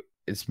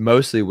 It's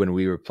mostly when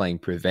we were playing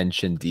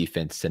prevention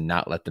defense to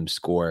not let them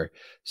score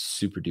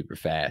super duper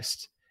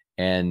fast.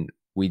 And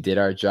we did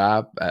our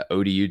job.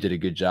 ODU did a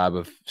good job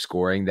of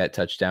scoring. That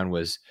touchdown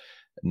was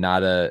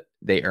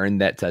they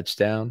earned that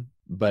touchdown.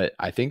 But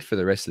I think for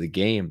the rest of the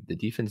game, the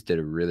defense did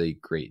a really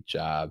great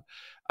job.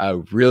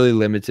 Really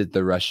limited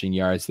the rushing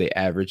yards. They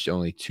averaged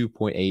only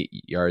 2.8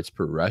 yards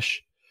per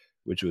rush,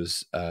 which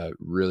was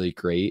really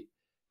great.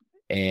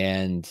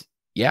 And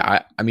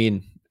yeah, I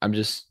mean, I'm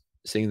just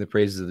singing the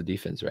praises of the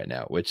defense right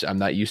now, which I'm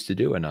not used to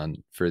doing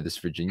for this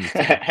Virginia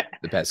team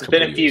the past couple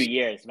of years. It's been a few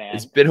years, man.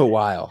 It's been a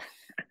while.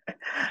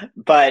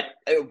 But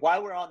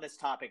while we're on this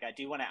topic, I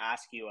do want to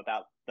ask you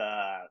about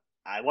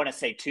I want to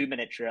say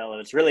 2-minute drill. It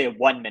was really a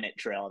 1-minute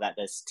drill that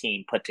this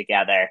team put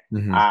together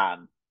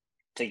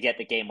to get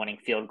the game-winning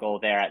field goal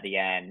there at the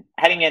end.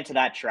 Heading into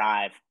that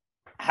drive,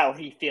 how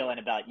are you feeling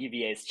about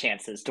UVA's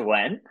chances to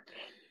win?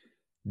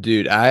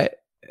 Dude,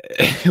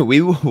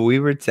 we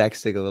were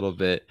texting a little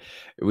bit.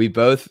 We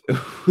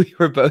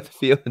were both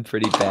feeling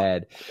pretty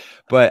bad,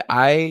 but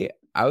I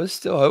was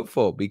still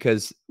hopeful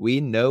because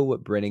we know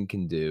what Brennan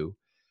can do.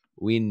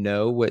 We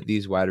know what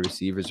these wide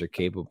receivers are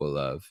capable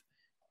of,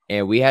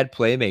 and we had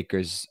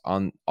playmakers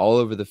on all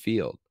over the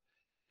field.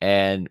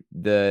 And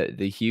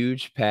the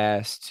huge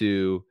pass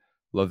to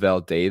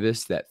Lavelle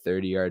Davis, that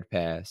 30-yard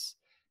pass,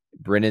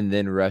 Brennan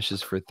then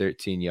rushes for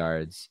 13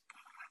 yards,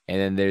 and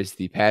then there's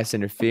the pass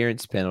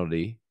interference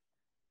penalty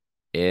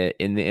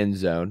in the end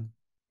zone,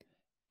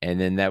 and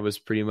then that was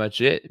pretty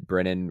much it.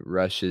 Brennan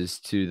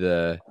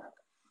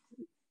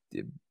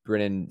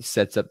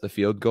sets up the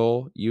field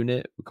goal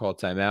unit. We call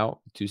timeout,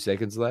 2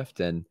 seconds left,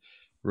 and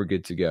we're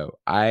good to go.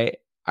 I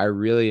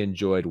really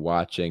enjoyed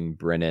watching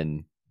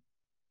Brennan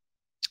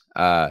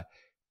have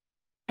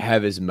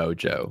his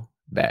mojo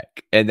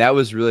back, and that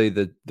was really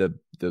the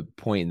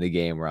point in the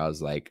game where I was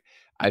like,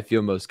 I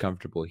feel most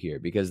comfortable here,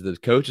 because the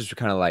coaches were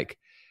kind of like,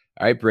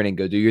 all right, Brennan,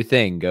 go do your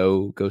thing.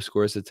 Go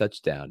score us a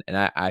touchdown. And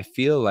I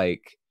feel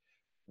like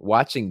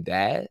watching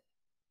that,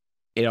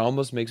 it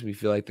almost makes me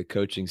feel like the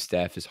coaching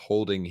staff is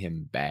holding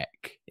him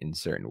back in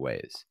certain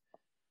ways.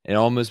 It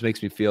almost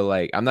makes me feel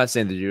like, I'm not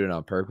saying they're doing it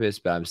on purpose,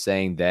 but I'm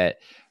saying that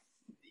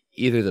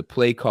either the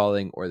play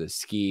calling or the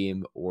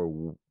scheme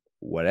or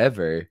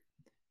whatever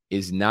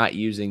is not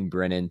using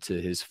Brennan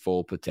to his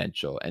full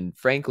potential, and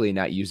frankly,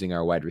 not using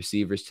our wide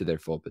receivers to their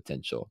full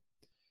potential.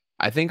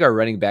 I think our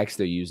running backs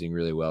they're using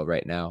really well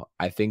right now.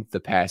 I think the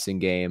passing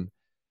game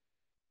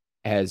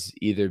has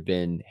either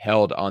been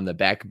held on the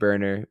back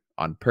burner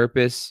on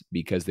purpose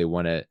because they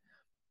want to,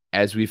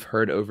 as we've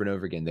heard over and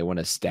over again, they want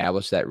to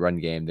establish that run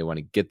game. They want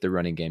to get the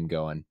running game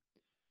going.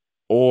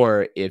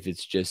 Or if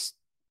it's just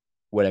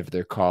whatever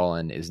they're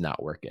calling is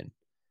not working.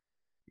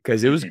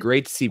 Because it was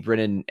great to see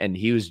Brennan, and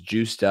he was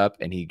juiced up,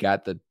 and he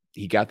got the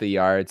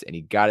yards, and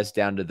he got us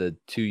down to the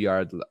 2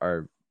 yard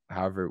or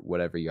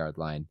whatever yard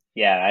line.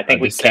 Yeah, I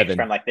think we kicked 7.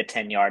 from like the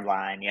 10-yard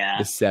line. Yeah,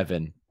 the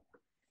 7.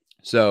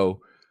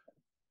 So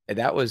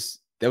that was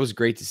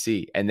great to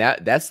see, and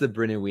that's the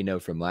Brennan we know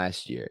from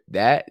last year.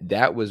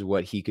 That was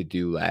what he could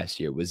do last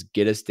year, was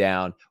get us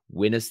down,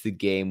 win us the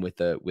game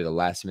with a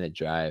last minute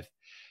drive,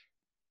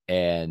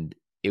 and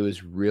it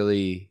was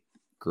really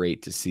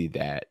great to see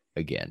that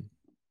again.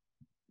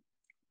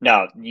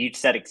 No, you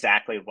said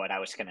exactly what I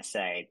was going to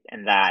say,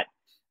 and that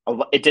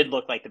it did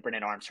look like the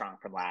Brennan Armstrong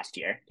from last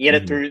year. He had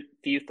a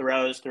few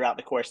throws throughout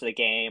the course of the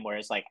game where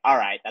it's like, all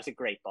right, that's a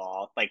great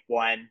ball. Like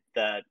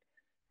the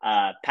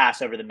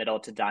pass over the middle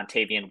to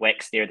Dontavian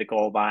Wicks near the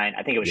goal line.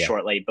 I think it was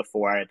shortly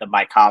before the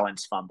Mike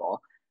Collins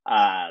fumble.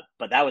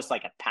 But that was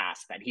like a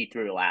pass that he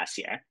threw last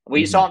year. What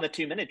you saw in the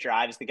 2-minute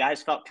drives, the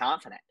guys felt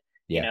confident.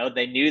 You know,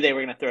 they knew they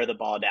were going to throw the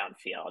ball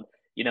downfield.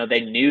 You know,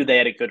 they knew they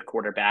had a good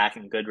quarterback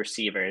and good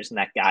receivers and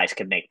that guys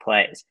could make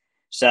plays.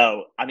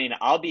 So, I mean,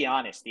 I'll be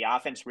honest, the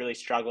offense really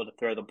struggled to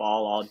throw the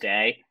ball all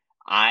day.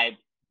 I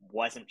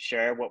wasn't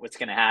sure what was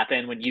going to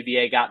happen when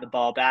UVA got the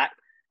ball back.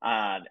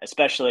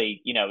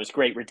 Especially, you know, it was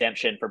great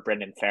redemption for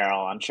Brendan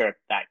Farrell. I'm sure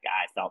that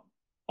guy felt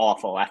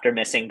awful after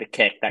missing the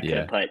kick that could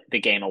have put the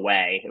game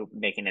away,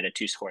 making it a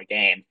 2-score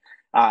game.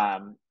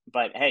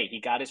 But hey,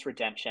 he got his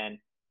redemption.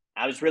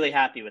 I was really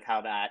happy with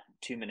how that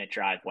 2-minute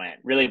drive went,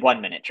 really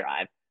 1-minute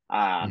drive.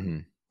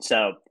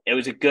 So it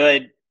was a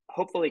good,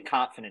 hopefully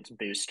confidence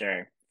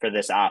booster for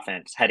this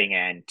offense heading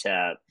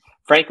into,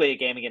 frankly, a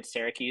game against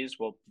Syracuse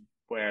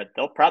where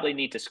they'll probably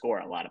need to score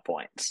a lot of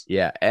points.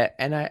 Yeah,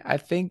 and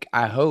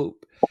I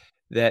hope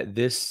that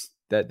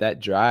that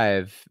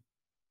drive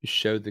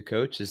showed the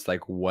coaches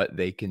like what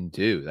they can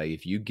do. Like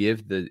if you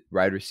give the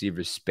wide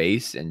receivers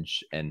space and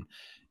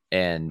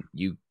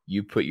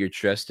you put your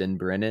trust in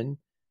Brennan,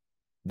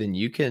 then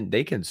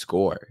they can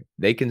score.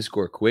 They can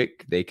score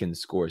quick. They can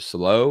score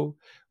slow.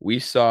 We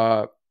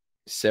saw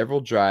several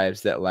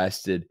drives that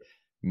lasted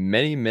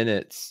many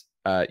minutes.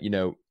 You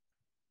know,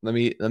 let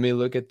me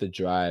look at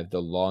the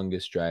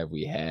longest drive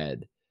we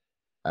had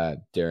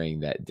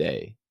during that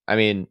day. I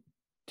mean,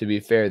 to be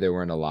fair, there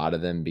weren't a lot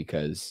of them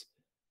because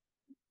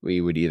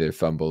we would either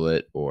fumble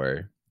it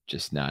or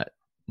just not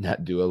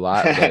do a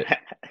lot.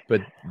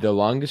 But the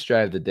longest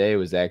drive of the day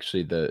was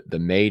actually the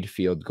made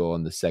field goal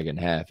in the second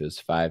half. It was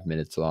 5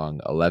 minutes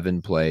long,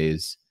 11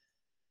 plays.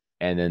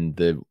 And then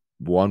the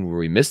one where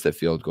we missed the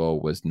field goal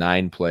was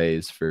 9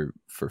 plays for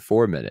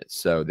 4 minutes.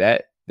 So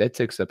that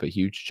takes up a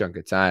huge chunk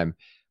of time,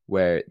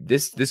 where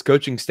this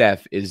coaching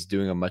staff is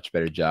doing a much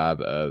better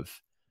job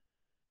of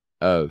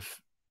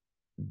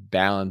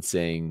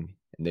balancing,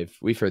 and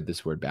we've heard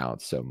this word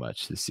balance so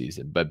much this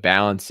season, but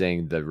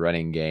balancing the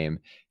running game,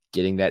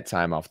 getting that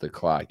time off the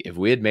clock. If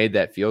we had made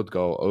that field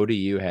goal,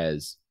 ODU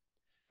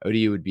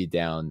would be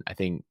down, I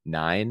think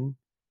 9.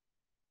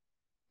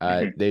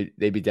 They'd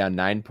be down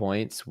 9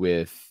 points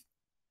with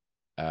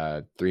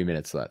 3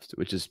 minutes left,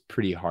 which is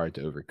pretty hard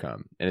to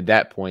overcome. And at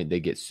that point, they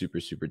get super,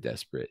 super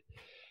desperate.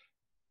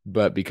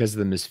 But because of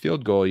the missed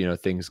field goal, you know,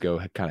 things go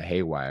kind of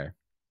haywire.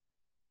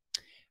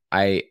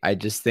 I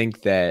just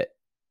think that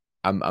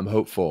I'm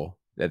hopeful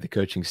that the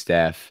coaching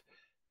staff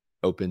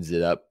opens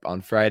it up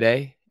on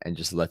Friday and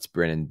just lets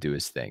Brennan do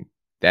his thing.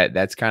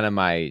 That's kind of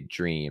my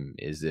dream,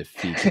 is if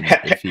he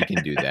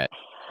can do that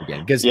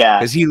again, because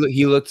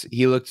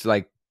he looked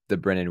like the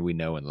Brennan we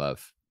know and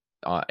love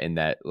in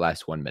that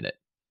last 1 minute.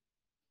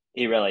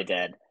 He really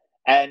did.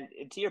 And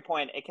to your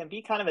point, it can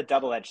be kind of a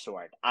double-edged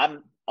sword.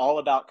 I'm all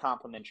about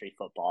complementary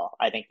football.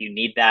 I think you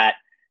need that.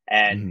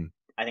 And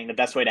I think the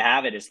best way to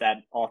have it is that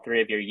all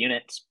 3 of your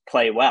units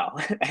play well.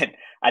 And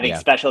I think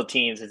special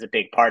teams is a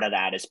big part of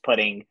that, is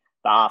putting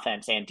the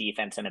offense and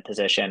defense in a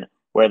position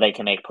where they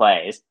can make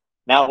plays.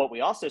 Now, what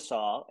we also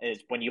saw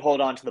is when you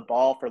hold on to the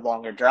ball for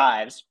longer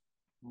drives,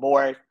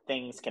 more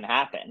things can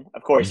happen.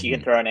 Of course, you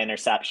can throw an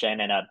interception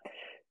in a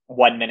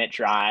 1-minute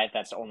drive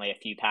that's only a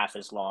few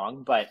passes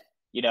long. But,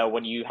 you know,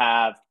 when you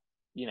have,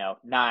 you know,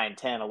 9,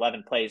 10,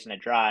 11 plays in a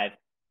drive,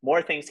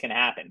 more things can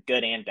happen,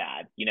 good and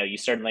bad. You know, you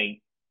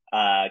certainly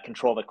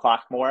control the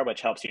clock more,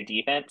 which helps your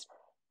defense.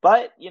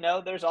 But, you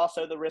know, there's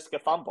also the risk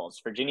of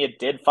fumbles. Virginia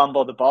did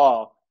fumble the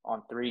ball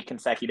on 3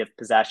 consecutive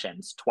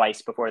possessions,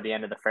 twice before the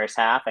end of the first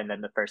half, and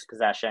then the first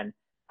possession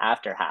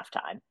after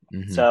halftime.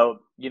 Mm-hmm. So,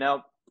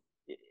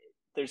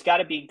 there's got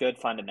to be good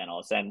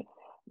fundamentals. And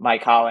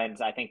Mike Hollins,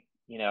 I think,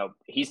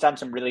 he's done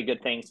some really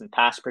good things in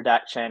pass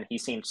production. He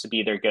seems to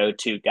be their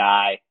go-to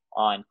guy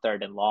on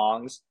 3rd and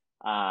longs.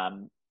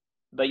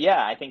 But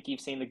yeah, I think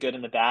you've seen the good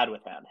and the bad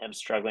with him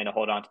struggling to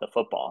hold on to the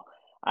football.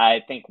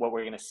 I think what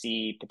we're going to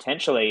see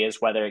potentially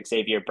is whether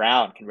Xavier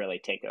Brown can really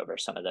take over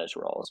some of those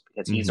roles,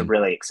 because he's a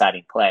really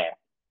exciting player.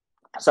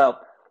 So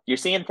you're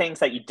seeing things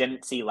that you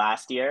didn't see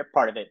last year.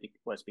 Part of it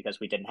was because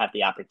we didn't have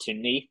the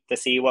opportunity to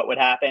see what would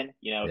happen,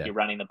 if you're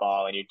running the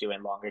ball and you're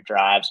doing longer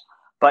drives.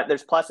 But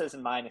there's pluses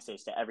and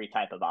minuses to every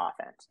type of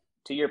offense.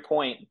 To your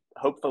point,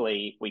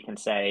 hopefully we can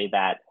say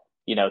that,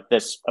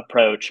 this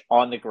approach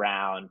on the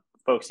ground,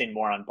 focusing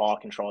more on ball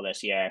control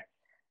this year,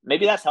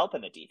 maybe that's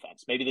helping the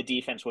defense. Maybe the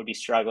defense would be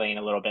struggling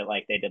a little bit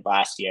like they did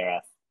last year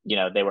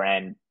if, they were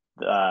in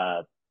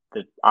the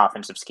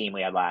offensive scheme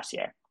we had last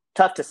year.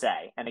 Tough to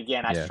say. And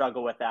again, I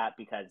struggle with that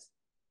because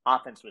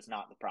offense was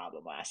not the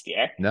problem last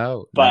year.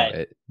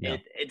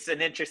 It's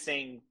an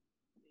interesting,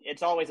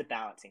 it's always a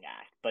balancing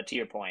act. But to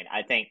your point,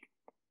 I think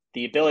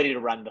the ability to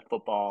run the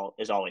football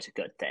is always a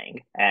good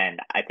thing. And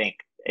I think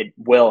it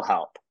will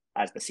help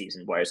as the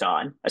season wears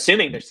on,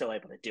 assuming they're still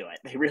able to do it.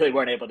 They really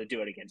weren't able to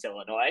do it against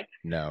Illinois.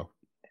 No,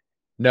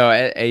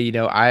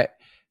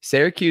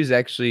 Syracuse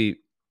actually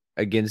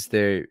against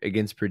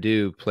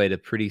Purdue played a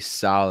pretty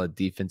solid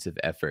defensive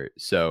effort.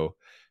 So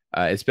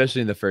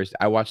especially in the first,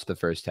 I watched the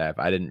first half.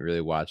 I didn't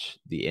really watch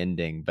the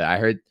ending, but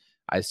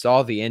I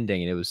saw the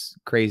ending and it was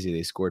crazy.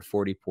 They scored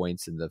 40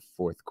 points in the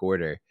fourth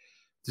quarter.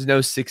 There's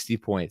no 60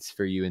 points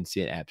for UNC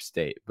and App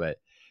State, but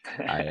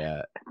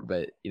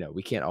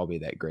we can't all be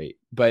that great.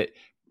 But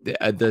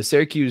the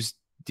Syracuse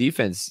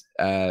defense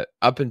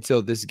up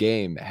until this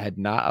game had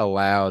not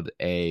allowed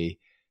a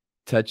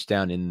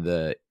touchdown in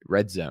the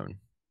red zone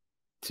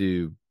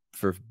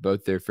for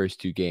both their first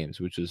 2 games,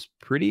 which was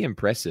pretty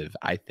impressive,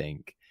 I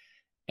think.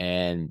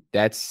 And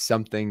that's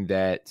something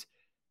that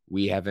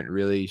we haven't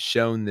really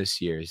shown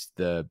this year, is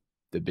the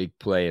big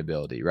play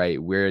ability,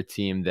 right? We're a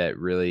team that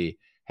really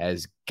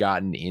has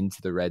gotten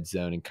into the red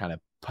zone and kind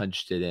of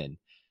punched it in.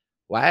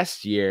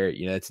 Last year,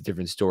 it's a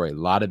different story. A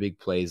lot of big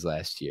plays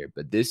last year,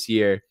 but this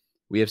year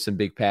we have some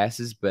big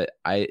passes. But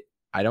I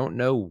don't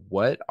know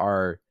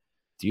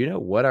do you know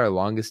what our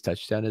longest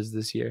touchdown is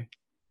this year?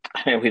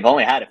 I mean, we've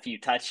only had a few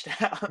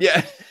touchdowns.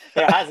 Yeah,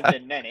 there hasn't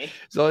been many.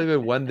 There's only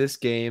been one this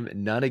game.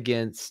 None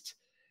against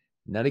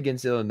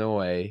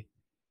Illinois.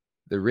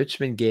 The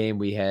Richmond game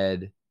we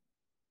had.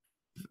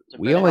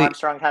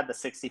 Armstrong had the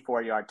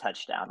 64-yard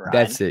touchdown, right?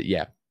 That's it.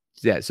 Yeah.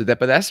 But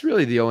that's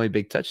really the only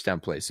big touchdown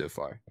play so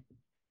far.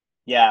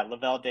 Yeah,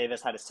 Lavelle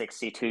Davis had a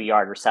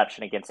 62-yard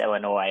reception against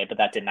Illinois, but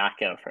that did not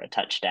go for a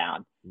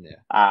touchdown.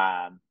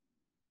 Yeah.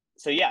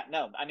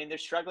 They're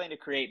struggling to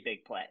create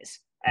big plays.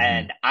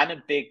 And I'm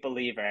a big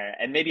believer,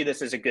 and maybe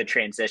this is a good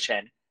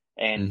transition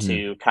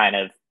into kind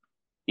of,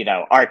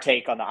 our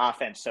take on the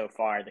offense so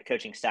far, the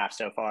coaching staff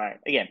so far.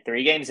 Again,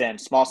 3 games in,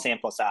 small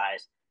sample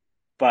size.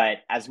 But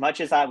as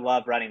much as I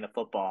love running the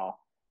football,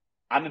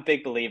 I'm a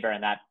big believer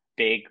in that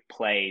big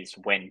plays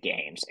win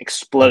games,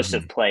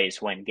 explosive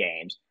plays win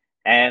games.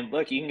 And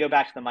look, you can go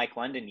back to the Mike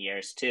London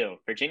years too.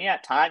 Virginia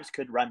at times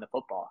could run the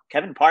football.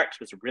 Kevin Parks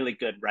was a really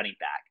good running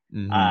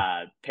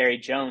back. Perry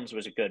Jones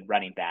was a good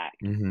running back.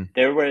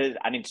 There was,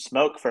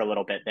 Smoke for a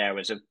little bit there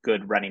was a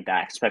good running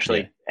back,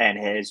 especially in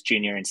his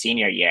junior and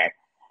senior year.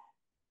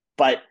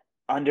 But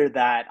under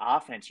that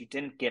offense, you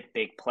didn't get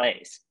big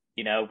plays.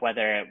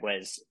 Whether it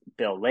was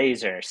Bill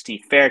Lazor,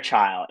 Steve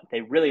Fairchild,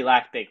 they really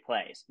lacked big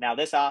plays. Now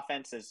this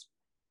offense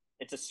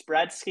it's a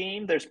spread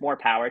scheme. There's more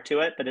power to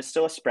it, but it's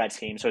still a spread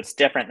scheme. So it's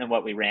different than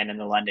what we ran in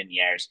the London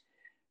years.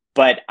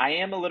 But I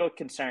am a little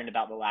concerned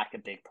about the lack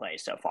of big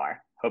plays so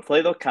far.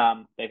 Hopefully they'll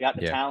come. They've got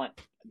the talent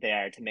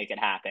there to make it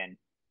happen.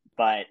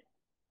 But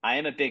I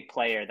am a big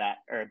believer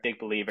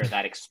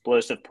that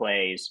explosive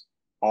plays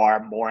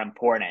are more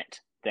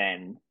important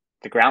than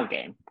the ground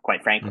game,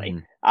 quite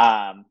frankly.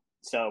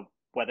 So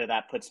whether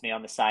that puts me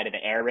on the side of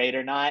the air raid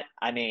or not,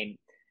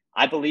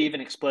 I believe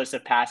in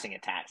explosive passing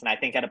attacks. And I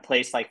think at a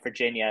place like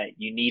Virginia,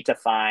 you need to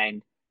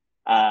find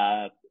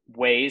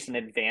ways and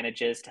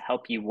advantages to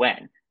help you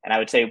win. And I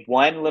would say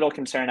one little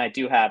concern I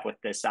do have with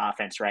this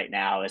offense right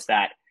now is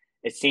that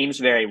it seems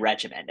very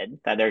regimented,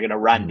 that they're going to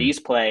run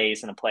these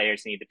plays and the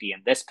players need to be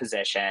in this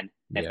position.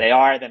 If they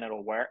are, then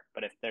it'll work.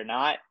 But if they're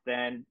not,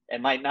 then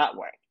it might not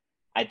work.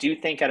 I do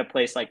think at a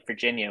place like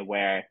Virginia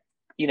where,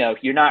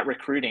 you're not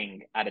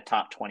recruiting at a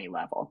top 20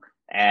 level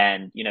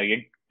and,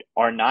 you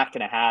are not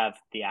going to have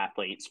the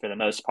athletes for the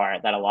most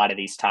part that a lot of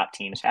these top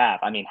teams have.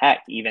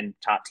 Heck, even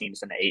top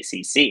teams in the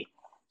ACC.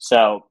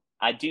 So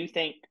I do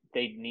think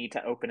they need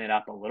to open it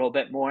up a little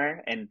bit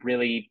more and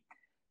really,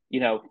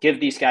 give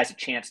these guys a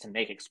chance to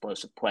make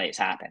explosive plays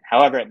happen,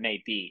 however it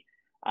may be,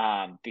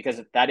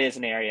 because that is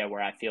an area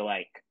where I feel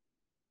like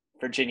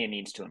Virginia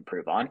needs to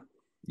improve on.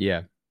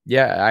 Yeah,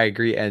 I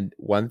agree. And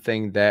one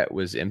thing that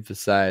was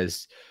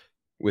emphasized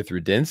with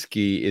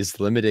Rudinski is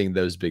limiting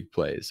those big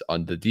plays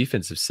on the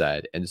defensive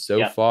side. And so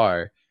Yep.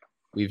 far,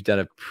 we've done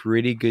a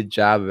pretty good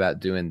job about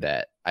doing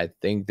that. I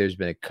think there's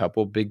been a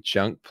couple big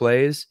chunk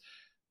plays,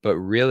 but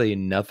really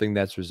nothing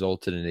that's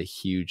resulted in a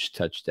huge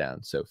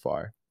touchdown so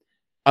far.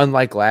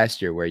 Unlike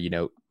last year where,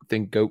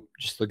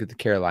 just look at the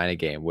Carolina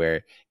game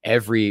where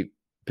every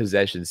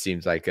possession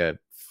seems like a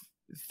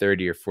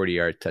 30 or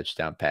 40-yard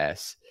touchdown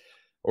pass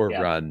or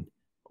run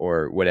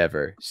or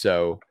whatever.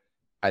 So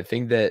I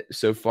think that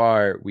so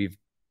far we've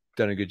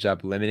done a good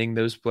job limiting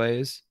those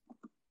plays.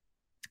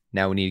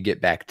 Now we need to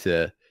get back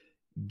to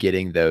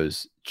getting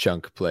those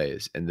chunk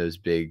plays and those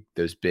big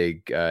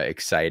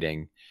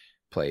exciting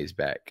plays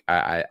back.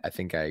 I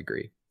think I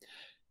agree.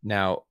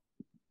 Now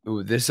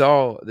this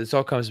all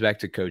comes back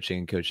to coaching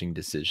and coaching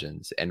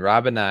decisions. And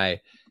Rob and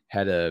I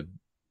had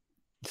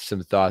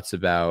some thoughts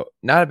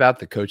not about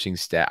the coaching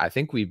staff. I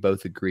think we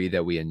both agree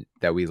that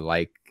we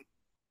like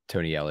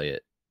Tony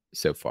Elliott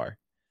so far.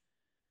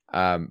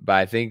 But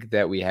I think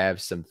that we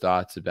have some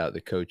thoughts about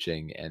the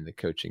coaching and the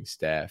coaching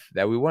staff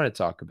that we want to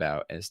talk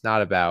about. And this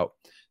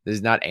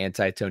is not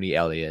anti-Tony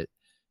Elliott.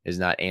 It's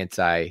not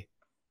anti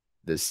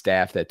the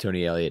staff that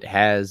Tony Elliott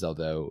has,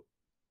 although,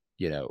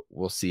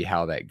 we'll see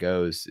how that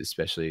goes,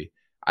 especially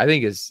I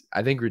think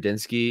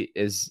Rudinski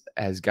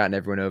has gotten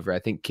everyone over. I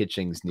think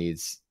Kitchings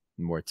needs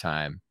more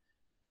time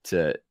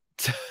to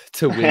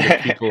win the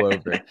people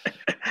over.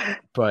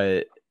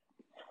 But,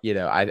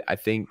 I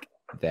think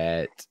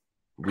that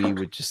we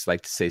would just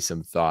like to say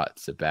some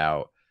thoughts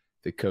about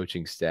the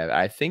coaching staff.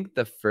 I think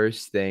the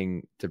first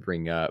thing to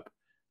bring up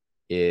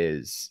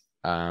is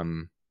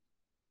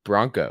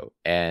Bronco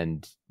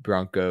and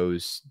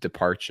Bronco's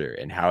departure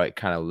and how it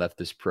kind of left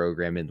this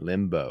program in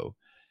limbo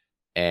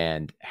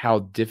and how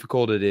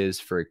difficult it is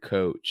for a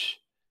coach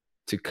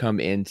to come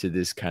into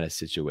this kind of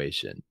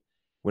situation.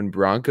 When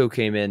Bronco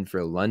came in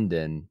for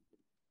London,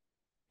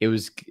 it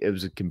was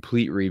a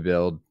complete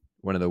rebuild,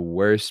 one of the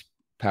worst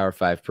Power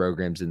 5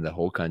 programs in the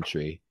whole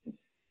country.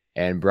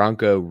 And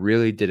Bronco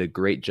really did a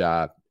great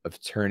job of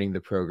turning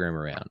the program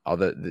around.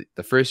 Although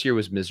the first year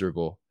was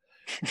miserable,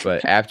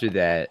 but after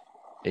that,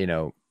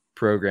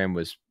 program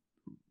was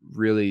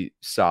really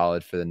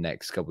solid for the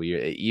next couple of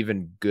years,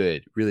 even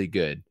good, really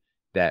good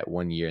that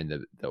one year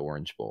in the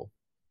Orange Bowl.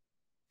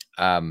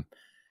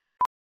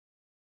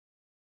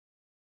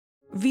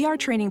 VR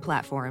training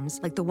platforms,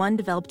 like the one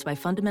developed by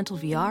Fundamental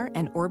VR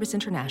and Orbis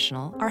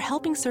International, are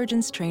helping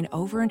surgeons train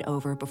over and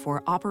over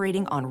before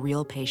operating on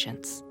real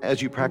patients.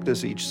 As you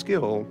practice each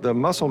skill, the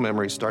muscle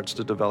memory starts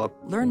to develop.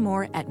 Learn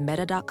more at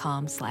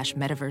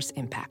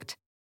meta.com/metaverseimpact.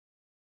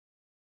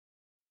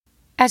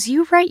 As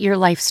you write your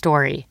life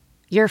story,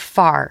 you're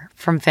far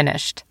from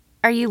finished.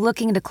 Are you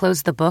looking to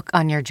close the book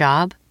on your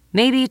job?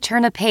 Maybe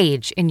turn a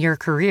page in your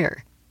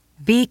career?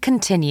 Be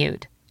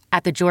continued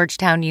at the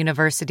Georgetown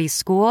University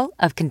School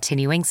of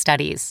Continuing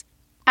Studies.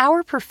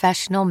 Our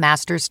professional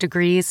master's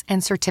degrees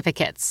and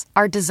certificates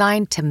are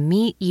designed to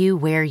meet you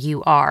where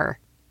you are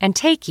and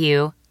take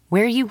you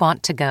where you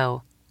want to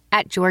go.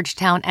 At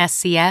Georgetown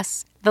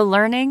SCS, the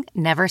learning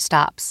never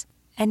stops,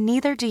 and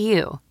neither do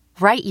you.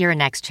 Write your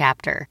next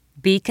chapter.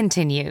 Be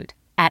continued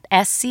at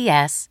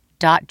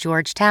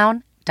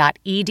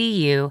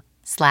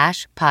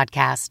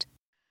scs.georgetown.edu/podcast.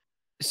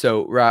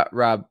 So,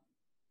 Rob,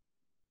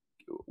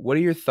 what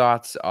are your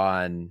thoughts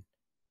on?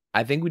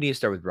 I think we need to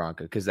start with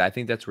Bronco because I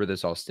think that's where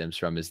this all stems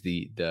from, is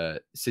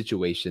the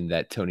situation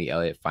that Tony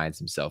Elliott finds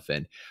himself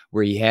in,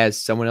 where he has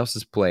someone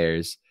else's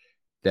players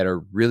that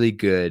are really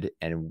good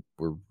and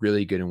were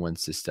really good in one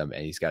system,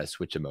 and he's got to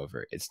switch them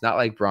over. It's not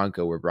like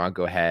Bronco, where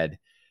Bronco had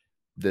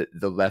the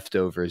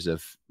leftovers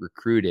of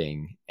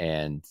recruiting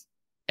and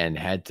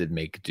had to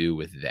make do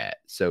with that.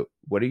 So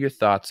what are your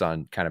thoughts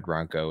on kind of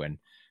Bronco and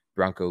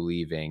Bronco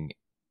leaving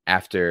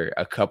after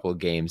a couple of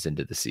games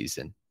into the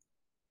season?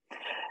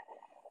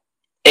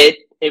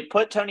 It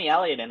put Tony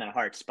Elliott in a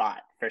hard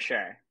spot for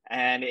sure.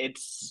 And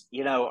it's,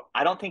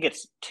 I don't think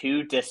it's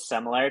too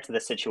dissimilar to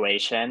the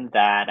situation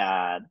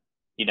that,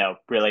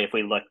 really, if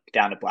we look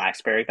down at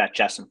Blacksburg, that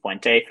Justin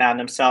Fuente found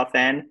himself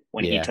in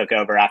when he took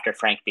over after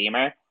Frank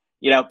Beamer.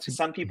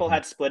 Some people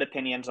had split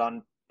opinions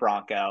on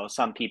Bronco.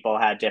 Some people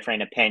had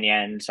different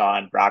opinions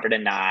on Robert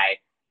and I.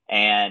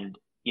 And,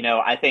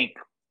 I think,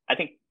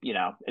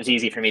 it's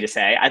easy for me to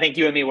say. I think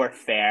you and me were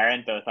fair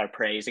in both our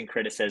praise and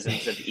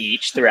criticisms of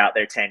each throughout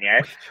their tenure.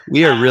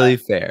 We are really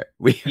fair.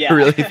 We are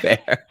really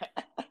fair.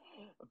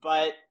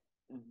 But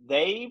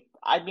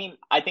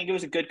I think it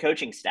was a good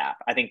coaching staff.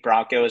 I think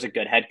Bronco is a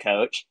good head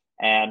coach.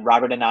 And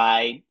Robert and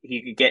I,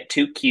 he could get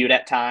too cute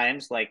at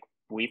times. Like,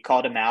 we've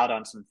called him out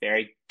on some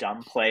very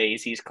dumb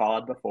plays he's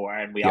called before.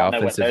 And we all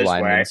know what those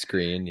were.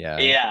 Screen,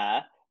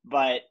 Yeah.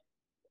 But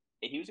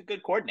he was a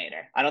good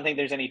coordinator. I don't think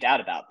there's any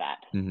doubt about that.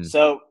 Mm-hmm.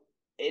 So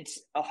it's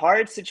a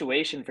hard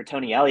situation for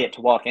Tony Elliott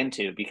to walk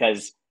into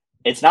because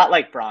it's not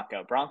like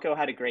Bronco. Bronco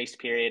had a grace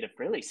period of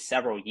really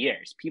several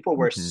years. People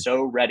were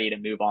so ready to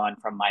move on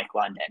from Mike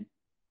London.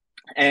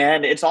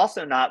 And it's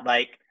also not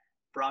like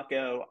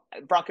Bronco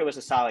was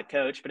a solid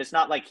coach, but it's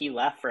not like he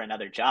left for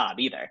another job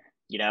either.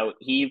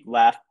 He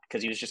left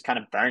because he was just kind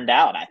of burned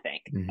out, I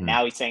think. Mm-hmm. And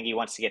now he's saying he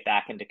wants to get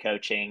back into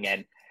coaching.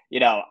 And,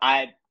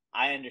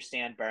 I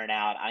understand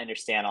burnout. I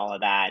understand all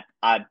of that.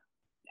 I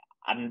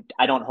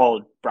don't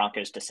hold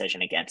Bronco's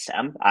decision against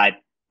him. I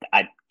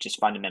just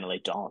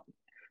fundamentally don't.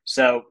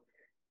 So,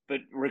 but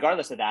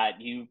regardless of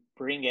that, you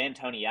bring in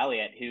Tony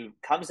Elliott, who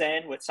comes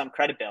in with some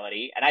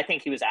credibility, and I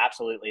think he was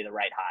absolutely the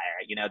right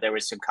hire. There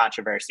was some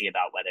controversy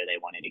about whether they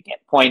wanted to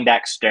get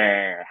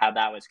Poindexter, how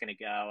that was going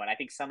to go. And I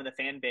think some of the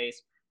fan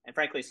base, and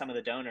frankly, some of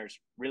the donors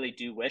really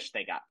do wish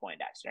they got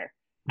Poindexter.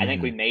 Mm-hmm. I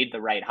think we made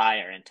the right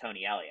hire in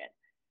Tony Elliott.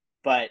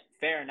 But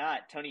fair or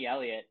not, Tony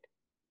Elliott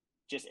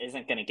just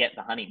isn't going to get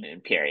the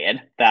honeymoon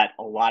period that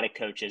a lot of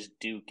coaches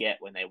do get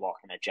when they walk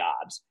into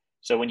jobs.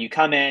 So when you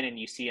come in and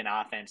you see an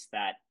offense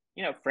that,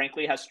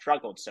 frankly has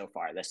struggled so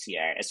far this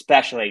year,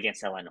 especially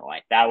against Illinois,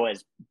 that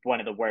was one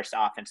of the worst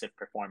offensive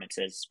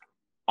performances,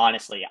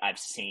 honestly, I've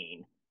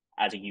seen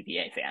as a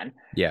UVA fan.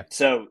 Yeah.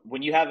 So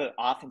when you have an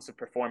offensive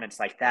performance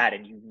like that,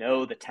 and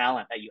the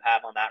talent that you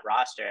have on that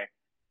roster,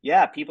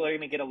 yeah, people are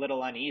going to get a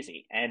little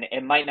uneasy. And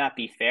it might not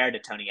be fair to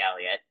Tony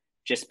Elliott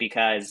just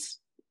because,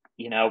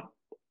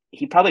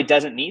 he probably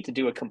doesn't need to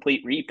do a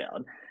complete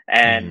rebuild.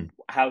 And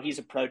how he's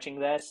approaching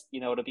this,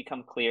 it'll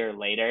become clear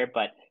later,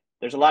 but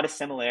there's a lot of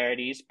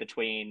similarities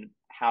between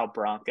how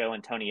Bronco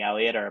and Tony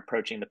Elliott are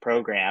approaching the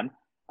program.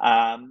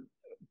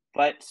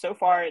 But so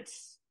far,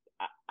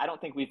 I don't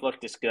think we've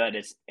looked as good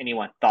as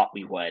anyone thought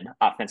we would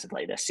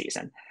offensively this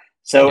season.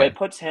 So It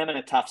puts him in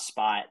a tough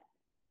spot.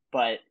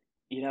 But,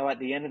 at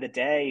the end of the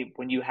day,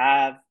 when you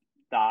have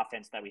the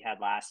offense that we had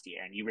last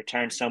year and you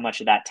return so much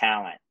of that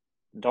talent,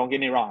 don't get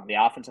me wrong, the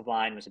offensive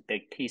line was a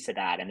big piece of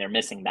that, and they're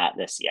missing that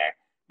this year.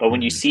 But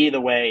when you see the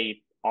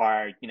way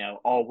our,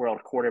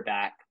 all-world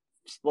quarterback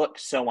look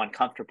so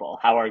uncomfortable,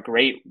 how our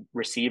great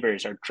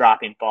receivers are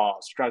dropping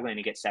balls, struggling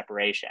to get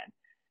separation,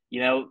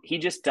 he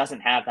just doesn't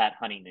have that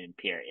honeymoon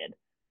period.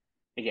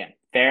 Again,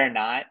 fair or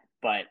not,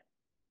 but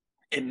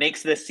it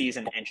makes this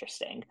season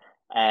interesting.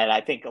 And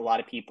I think a lot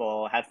of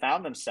people have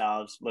found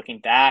themselves looking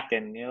back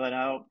and,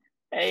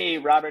 hey,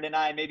 Robert and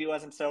I maybe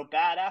wasn't so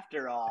bad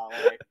after all.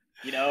 Or,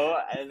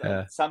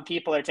 some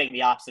people are taking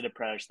the opposite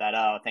approach that,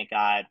 oh, thank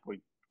God we're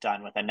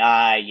done with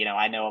Anai.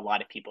 I know a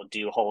lot of people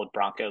do hold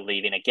Bronco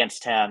leaving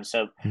against him.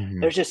 So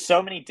there's just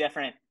so many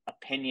different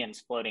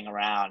opinions floating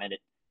around. And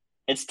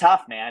it's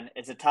tough, man.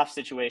 It's a tough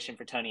situation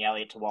for Tony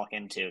Elliott to walk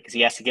into because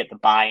he has to get the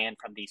buy-in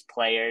from these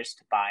players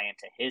to buy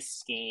into his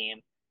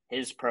scheme,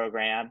 his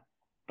program.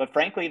 But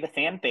frankly, the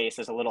fan base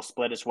is a little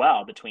split as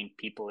well between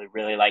people who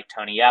really like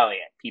Tony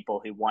Elliott,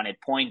 people who wanted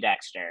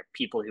Poindexter,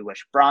 people who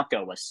wish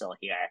Bronco was still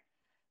here.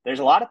 There's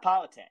a lot of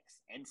politics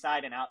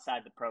inside and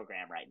outside the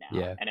program right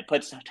now, and it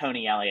puts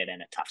Tony Elliott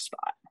in a tough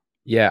spot.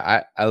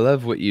 Yeah, I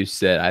love what you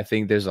said. I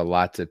think there's a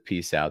lot to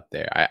piece out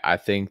there. I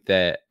think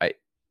that I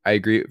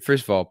agree.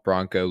 First of all,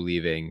 Bronco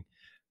leaving,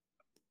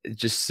 it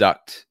just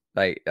sucked.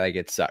 Like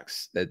it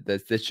sucks.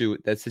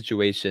 That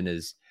situation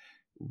is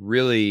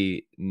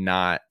really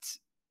not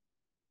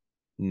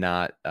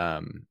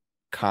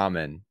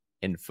common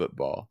in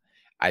football.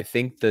 I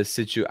think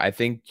I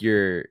think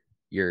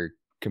your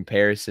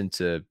comparison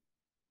to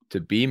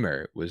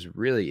Beamer was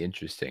really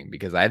interesting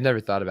because I've never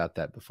thought about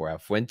that before. How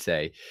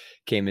Fuente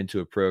came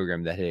into a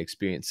program that had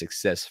experienced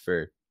success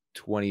for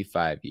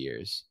 25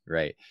 years,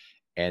 right?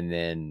 And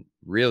then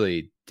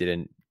really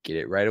didn't get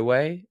it right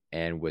away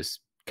and was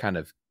kind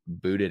of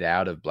booted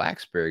out of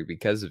Blacksburg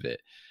because of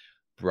it.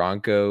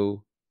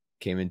 Bronco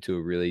came into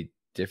a really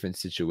different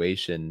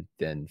situation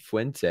than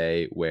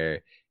Fuente,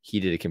 where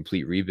he did a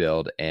complete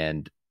rebuild,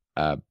 and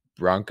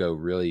Bronco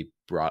really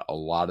brought a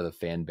lot of the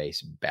fan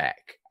base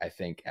back. I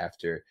think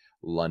after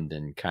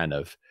London kind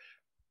of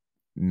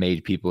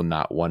made people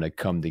not want to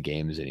come to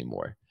games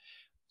anymore.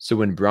 So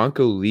when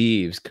Bronco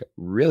leaves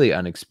really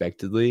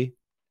unexpectedly,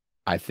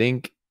 I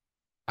think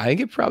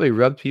it probably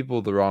rubbed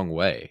people the wrong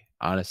way.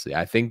 Honestly,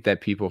 I think that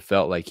people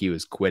felt like he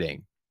was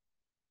quitting.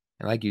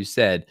 And like you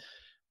said,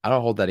 I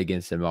don't hold that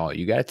against him at all.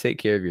 You got to take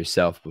care of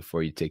yourself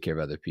before you take care of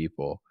other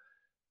people.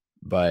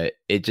 But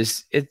it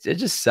just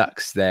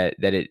sucks that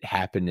it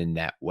happened in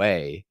that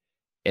way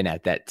and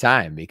at that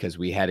time, because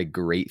we had a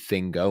great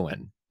thing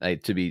going.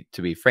 Like, to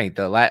be frank,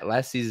 the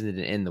last season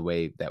didn't end the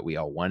way that we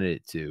all wanted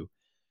it to,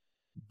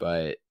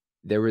 but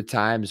there were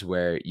times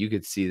where you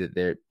could see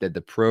that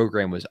the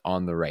program was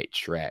on the right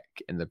track,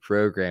 and the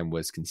program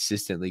was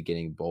consistently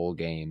getting bowl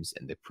games,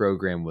 and the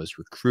program was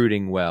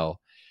recruiting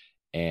well,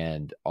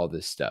 and all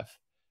this stuff.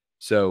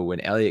 So when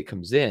Elliott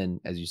comes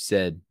in, as you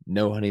said,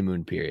 no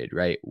honeymoon period,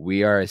 right?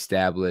 We are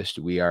established.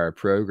 We are a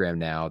program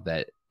now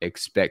that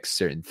expects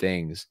certain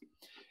things,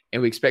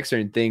 and we expect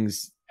certain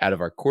things out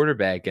of our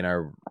quarterback and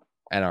our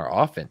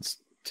offense,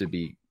 to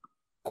be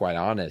quite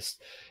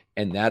honest.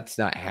 And that's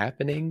not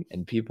happening.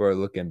 And people are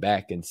looking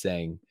back and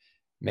saying,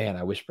 man,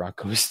 I wish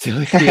Bronco was still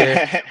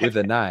here with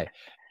Anai.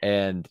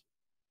 And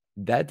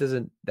that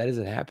doesn't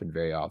happen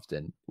very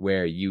often,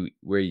 where your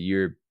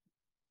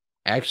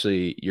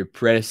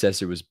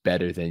predecessor was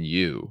better than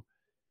you,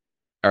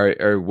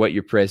 or what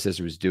your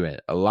predecessor was doing.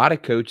 A lot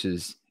of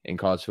coaches in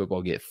college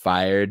football get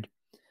fired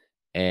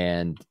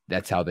and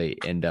that's how they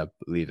end up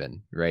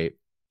leaving, right?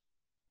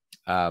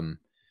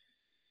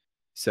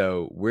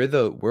 So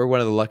we're one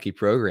of the lucky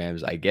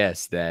programs, I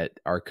guess, that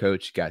our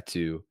coach got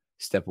to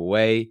step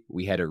away.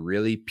 We had a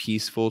really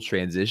peaceful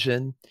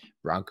transition.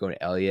 Bronco and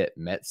Elliott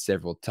met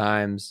several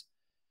times,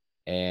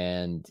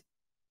 and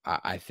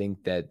I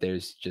think that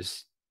there's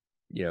just,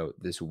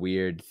 this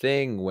weird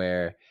thing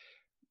where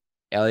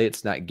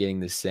Elliott's not getting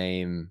the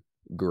same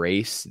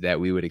grace that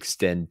we would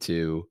extend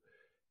to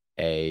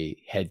a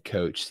head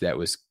coach that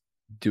was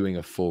doing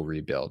a full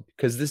rebuild,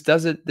 because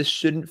this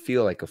shouldn't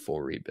feel like a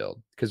full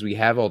rebuild because we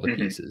have all the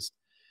pieces.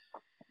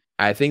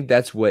 I think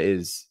that's what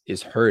is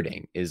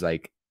hurting, is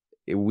like,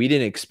 we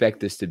didn't expect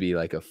this to be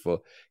like a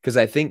full, because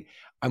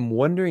I'm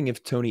wondering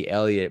if Tony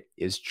Elliott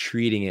is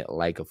treating it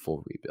like a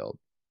full rebuild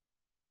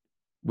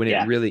when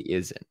it really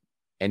isn't.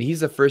 And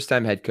he's a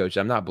first-time head coach.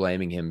 I'm not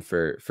blaming him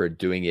for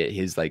doing it.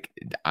 He's like,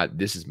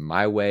 this is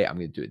my way. I'm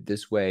going to do it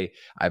this way.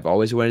 I've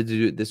always wanted to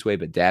do it this way,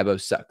 but Dabo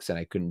sucks, and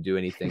I couldn't do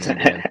anything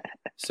under him.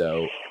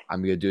 So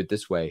I'm going to do it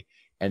this way.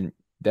 And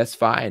that's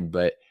fine,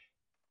 but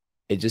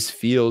it just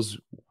feels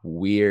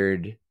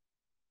weird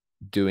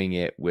doing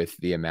it with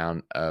the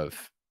amount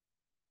of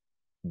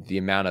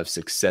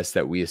success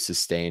that we have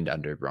sustained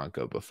under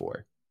Bronco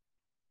before.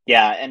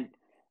 Yeah, and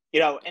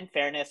in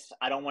fairness,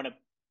 I don't want to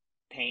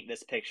paint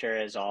this picture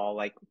as all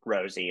like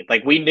rosy.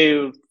 Like, we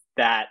knew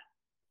that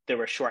there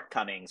were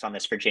shortcomings on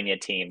this Virginia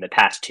team the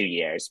past 2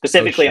 years,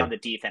 specifically on the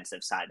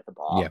defensive side of the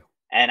ball. Yeah.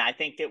 And I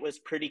think it was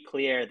pretty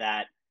clear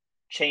that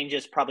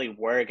changes probably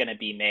were going to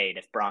be made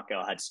if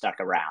Bronco had stuck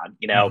around,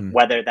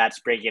 whether that's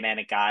bringing in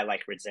a guy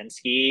like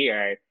Radzinski,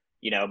 or,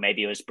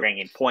 maybe it was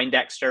bringing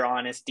Poindexter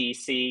on as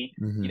DC.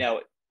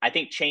 I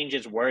think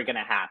changes were going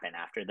to happen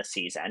after the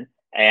season,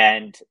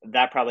 and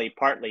that probably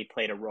partly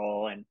played a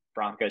role in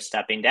Bronco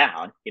stepping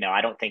down.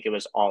 I don't think it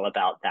was all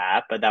about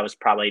that, but that was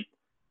probably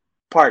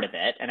part of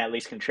it, and at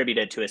least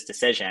contributed to his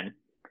decision.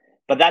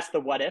 But that's the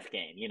what if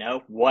game.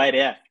 What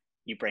if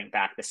you bring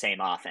back the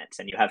same offense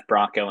and you have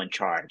Bronco in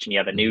charge and you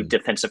have a new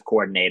defensive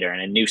coordinator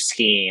and a new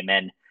scheme,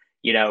 and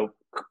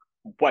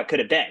what could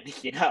have been,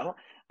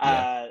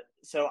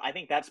 So I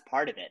think that's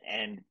part of it.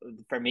 And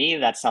for me,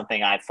 that's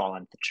something I've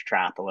fallen the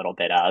trap a little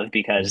bit of,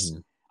 because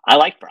I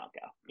like Bronco,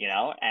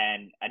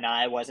 and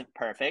I wasn't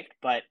perfect,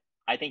 but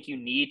I think you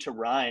need to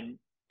run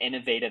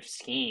innovative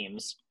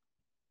schemes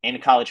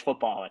in college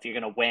football if you're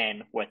going to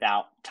win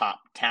without top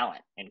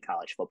talent in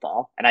college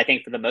football. And I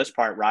think for the most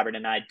part, Robert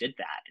and I did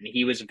that. And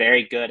he was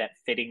very good at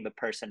fitting the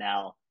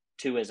personnel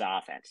to his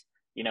offense.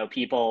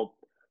 People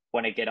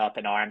want to get up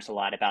in arms a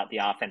lot about the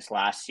offense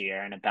last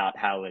year and about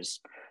how it was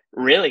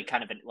really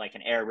kind of like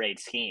an air raid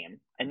scheme.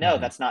 And no,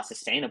 that's not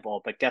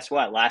sustainable. But guess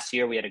what? Last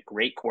year we had a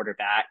great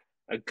quarterback,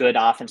 a good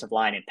offensive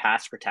line in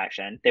pass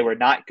protection. They were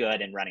not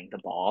good in running the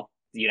ball.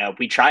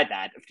 We tried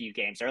that a few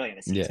games early in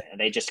the season, and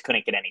they just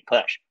couldn't get any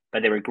push.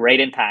 But they were great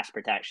in pass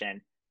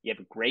protection. You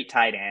have a great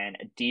tight end,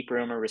 a deep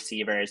room of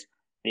receivers.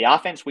 The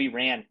offense we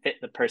ran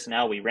fit the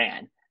personnel we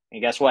ran.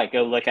 And guess what?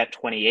 Go look at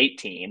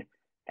 2018,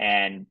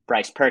 and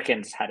Bryce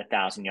Perkins had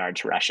 1,000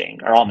 yards rushing,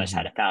 or almost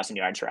had 1,000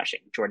 yards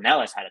rushing. Jordan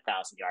Ellis had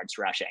 1,000 yards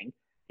rushing.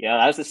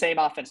 That was the same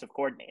offensive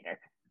coordinator.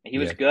 He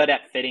was good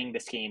at fitting the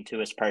scheme to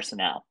his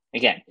personnel.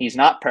 Again, he's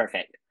not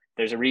perfect.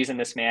 There's a reason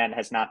this man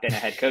has not been a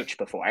head coach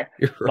before,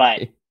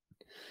 but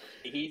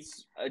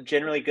he's a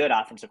generally good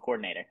offensive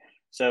coordinator.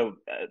 So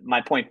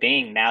my point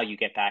being, now you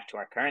get back to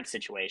our current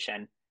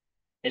situation.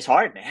 It's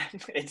hard, man.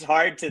 It's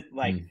hard to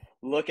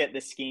look at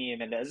the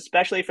scheme, and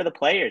especially for the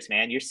players,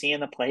 man. You're seeing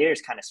the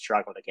players kind of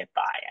struggle to get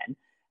buy-in.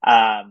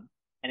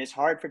 And it's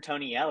hard for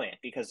Tony Elliott,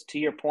 because to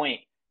your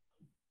point,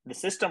 the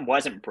system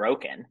wasn't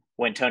broken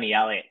when Tony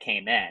Elliott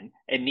came in.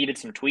 It needed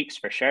some tweaks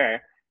for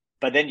sure.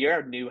 But then you're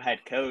a new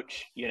head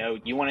coach.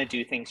 You want to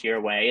do things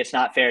your way. It's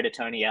not fair to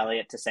Tony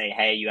Elliott to say,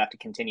 hey, you have to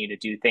continue to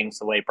do things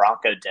the way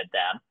Bronco did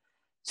them.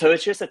 So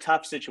it's just a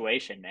tough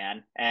situation,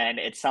 man. And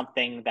it's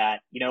something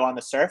that, on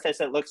the surface,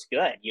 it looks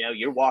good.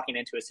 You're walking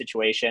into a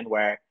situation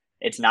where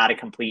it's not a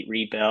complete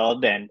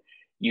rebuild, and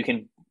you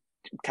can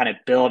kind of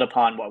build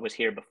upon what was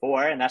here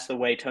before. And that's the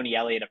way Tony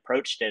Elliott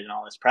approached it in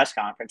all his press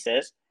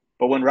conferences.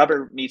 But when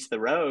rubber meets the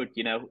road,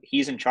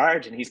 he's in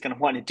charge, and he's going to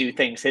want to do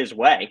things his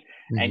way.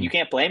 And you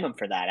can't blame him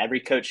for that. Every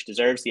coach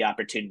deserves the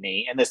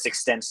opportunity, and this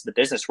extends to the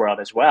business world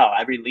as well.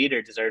 Every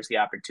leader deserves the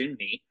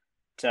opportunity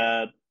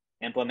to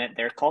implement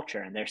their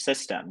culture and their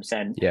systems.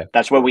 And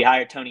that's what we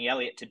hired Tony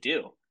Elliott to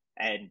do.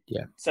 And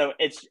so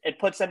it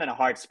puts them in a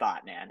hard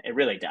spot, man. It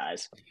really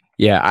does.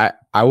 Yeah.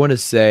 I want to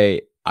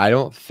say, I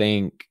don't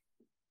think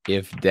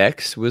if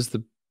Dex was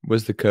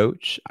the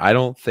coach, I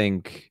don't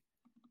think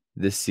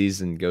this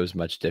season goes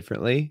much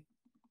differently,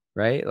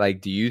 right?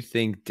 Like, do you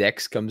think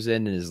Dex comes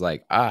in and is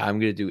like, I'm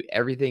going to do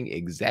everything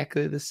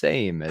exactly the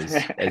same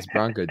as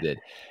Bronco did?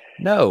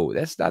 No,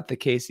 that's not the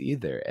case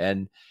either.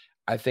 And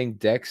I think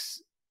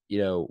Dex,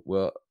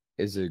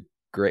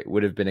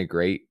 would have been a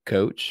great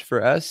coach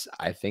for us.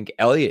 I think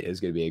Elliott is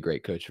going to be a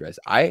great coach for us.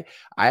 I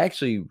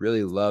actually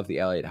really love the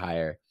Elliott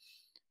hire,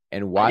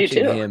 and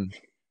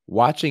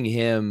watching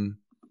him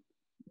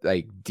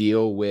like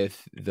deal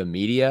with the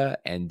media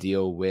and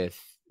deal with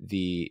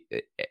the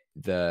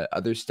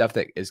other stuff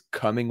that is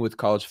coming with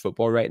college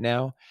football right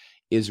now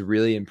is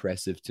really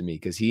impressive to me,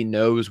 because he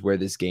knows where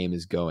this game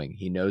is going.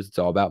 He knows it's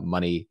all about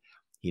money.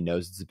 He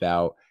knows it's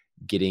about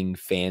getting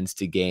fans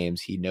to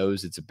games. He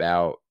knows it's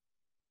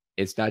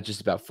not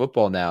just about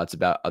football now, it's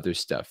about other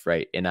stuff,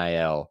 right?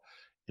 NIL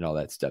and all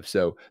that stuff.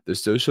 So the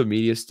social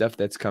media stuff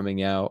that's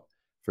coming out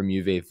from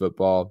UVA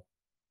football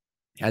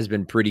has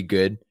been pretty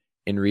good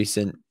in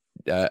recent,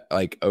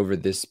 like over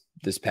this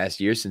past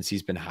year since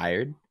he's been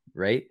hired,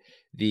 right?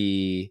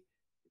 The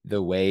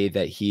way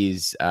that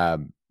he's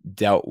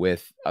dealt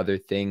with other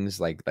things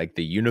like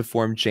the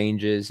uniform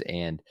changes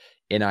and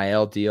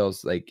NIL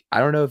deals. Like, I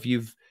don't know if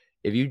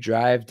you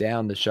drive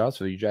down the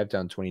Charlottesville, you drive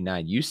down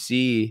 29, you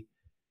see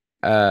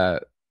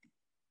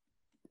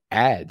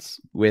ads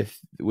with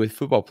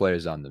football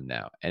players on them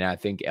now. And I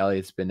think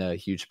Elliott's been a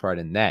huge part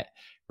in that,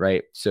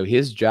 right? So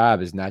his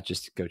job is not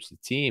just to coach the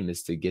team,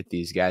 is to get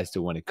these guys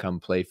to want to come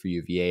play for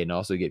UVA and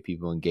also get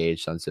people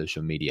engaged on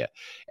social media.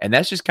 And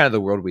that's just kind of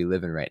the world we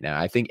live in right now.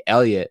 I think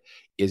Elliott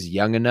is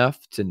young enough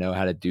to know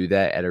how to do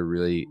that at a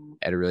really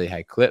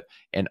high clip.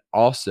 And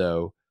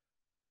also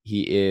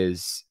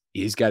he's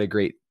got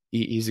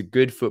he's a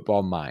good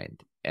football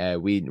mind.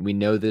 We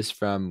know this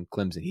from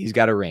Clemson. He's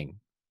got a ring,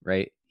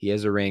 right? He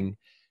has a ring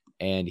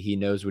and he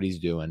knows what he's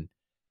doing.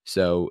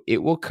 So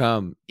it will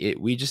come.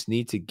 We just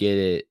need to get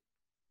it.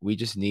 We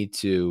just need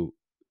to,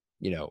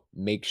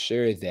 make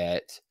sure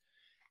that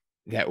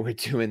we're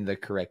doing the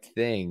correct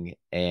thing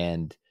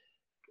and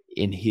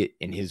in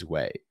his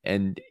way.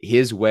 And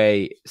his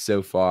way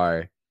so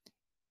far,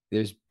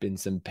 there's been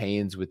some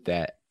pains with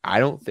that. I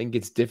don't think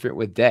it's different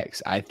with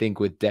Dex. I think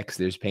with Dex,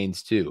 there's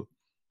pains too,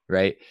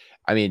 right?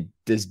 I mean,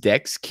 does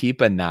Dex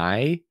keep an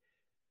eye?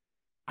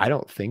 I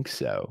don't think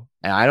so.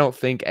 And I don't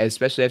think,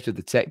 especially after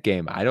the Tech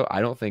game, I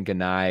don't think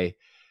an eye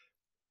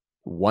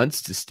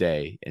wants to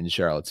stay in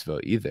Charlottesville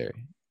either,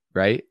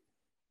 right?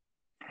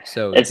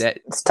 So it's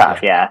tough,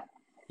 yeah.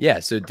 Yeah,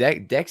 so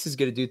Dex is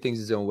going to do things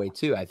his own way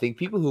too. I think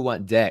people who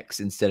want Dex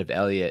instead of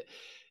Elliott,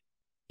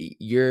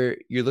 you're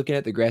looking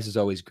at the grass is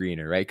always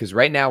greener, right? Because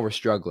right now we're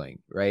struggling,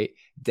 right?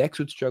 Dex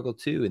would struggle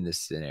too in this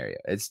scenario.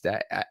 It's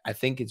that I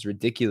think it's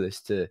ridiculous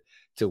to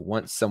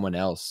want someone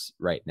else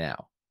right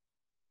now.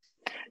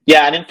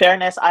 Yeah, and in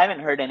fairness, I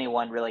haven't heard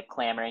anyone really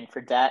clamoring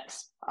for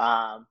Dex.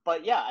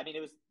 But yeah, I mean,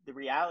 the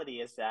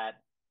reality is that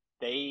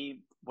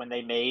when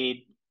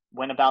they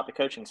went about the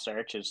coaching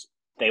search, is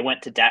they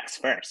went to Dex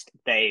first,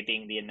 they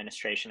being the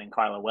administration and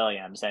Carla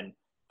Williams. And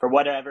for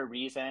whatever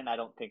reason, I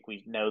don't think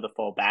we know the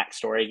full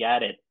backstory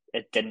yet.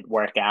 It didn't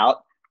work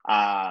out.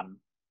 I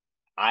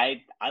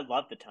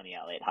love the Tony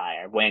Elliott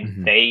hire.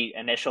 When the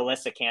initial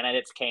list of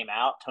candidates came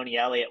out, Tony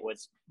Elliott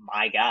was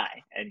my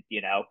guy. And,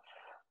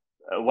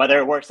 whether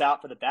it works out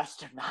for the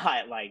best or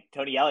not, like,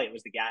 Tony Elliott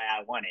was the guy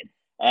I wanted.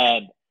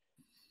 And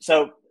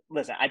so,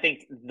 listen, I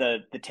think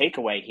the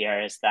takeaway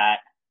here is that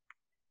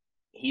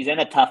he's in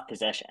a tough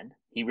position.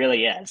 He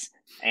really is.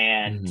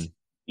 And,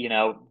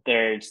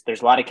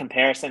 there's a lot of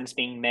comparisons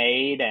being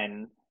made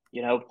and,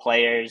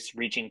 players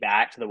reaching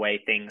back to the way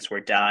things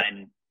were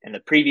done in the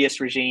previous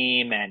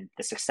regime and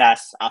the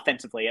success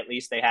offensively, at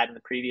least, they had in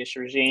the previous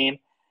regime.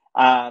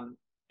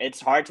 It's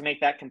hard to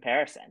make that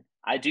comparison.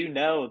 I do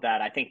know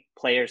that I think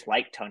players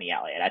like Tony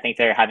Elliott, I think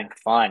they're having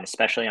fun,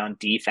 especially on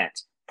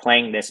defense,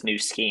 playing this new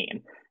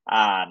scheme.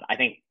 I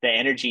think the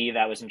energy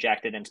that was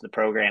injected into the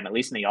program, at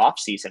least in the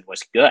offseason,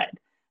 was good.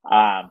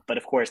 But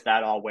of course,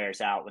 that all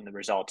wears out when the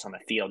results on the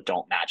field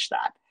don't match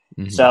that.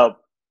 So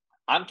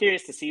I'm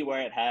curious to see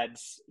where it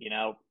heads.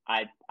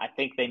 I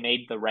think they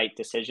made the right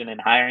decision in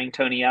hiring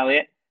Tony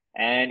Elliott.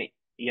 And,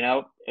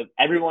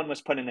 everyone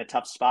was put in a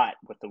tough spot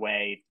with the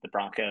way the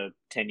Bronco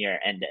tenure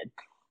ended.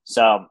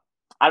 So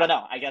I don't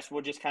know. I guess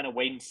we'll just kind of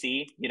wait and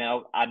see.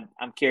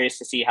 I'm curious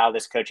to see how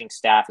this coaching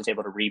staff is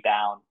able to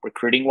rebound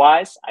recruiting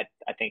wise.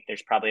 I think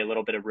there's probably a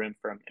little bit of room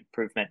for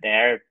improvement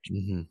there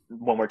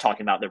when we're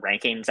talking about the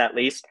rankings, at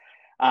least.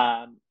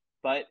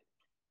 But,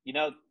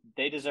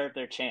 they deserve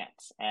their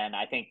chance. And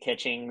I think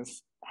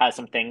Kitchings has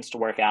some things to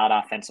work out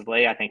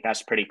offensively. I think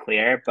that's pretty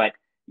clear. But,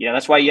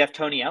 that's why you have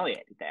Tony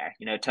Elliott there.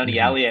 Tony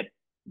Elliott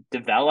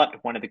developed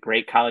one of the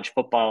great college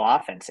football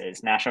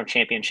offenses, national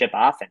championship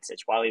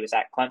offenses, while he was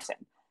at Clemson.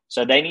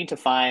 So they need to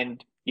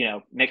find,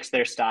 mix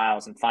their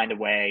styles and find a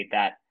way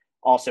that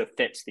also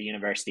fits the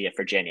University of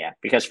Virginia.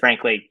 Because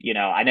frankly,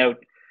 I know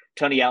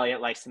Tony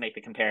Elliott likes to make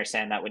the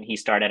comparison that when he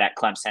started at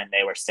Clemson,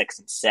 they were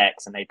 6-6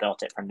 and they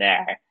built it from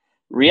there.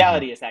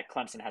 Reality is that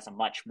Clemson has a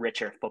much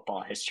richer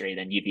football history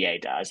than UVA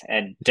does,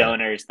 and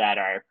donors that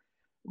are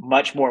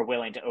much more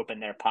willing to open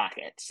their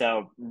pocket.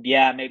 So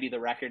yeah, maybe the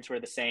records were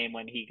the same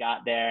when he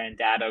got there and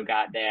Dado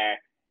got there.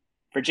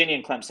 Virginia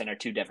and Clemson are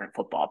two different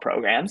football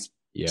programs.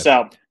 Yep.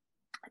 So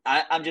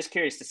I'm just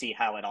curious to see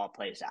how it all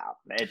plays out.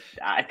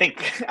 I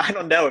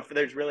don't know if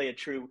there's really a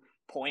true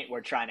point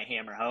we're trying to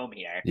hammer home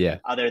here. Yeah.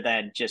 Other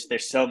than just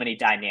there's so many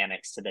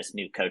dynamics to this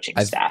new coaching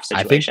staff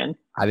situation.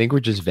 I think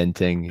we're just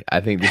venting. I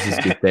think this is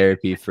good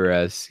therapy for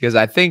us because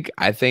I think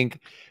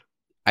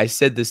I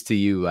said this to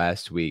you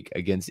last week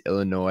against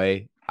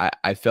Illinois.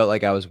 I felt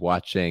like I was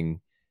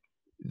watching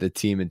the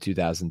team in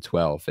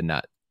 2012 and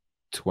not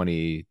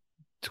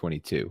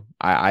 2022.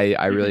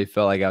 I really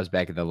felt like I was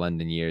back in the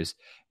London years.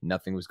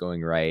 Nothing was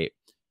going right.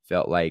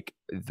 Felt like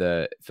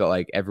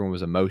everyone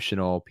was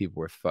emotional.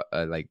 People were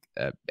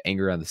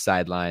angry on the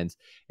sidelines.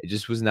 It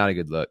just was not a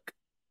good look.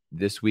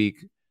 This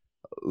week,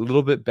 a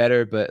little bit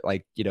better, but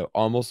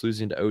almost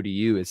losing to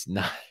ODU is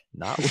not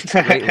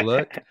a great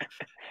look.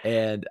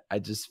 And I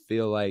just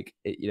feel like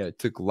it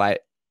took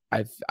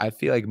I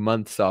feel like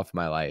months off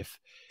my life,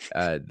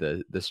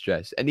 the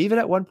stress. And even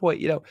at one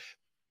point,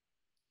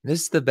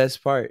 this is the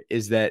best part,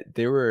 is that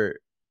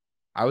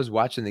I was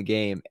watching the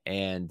game,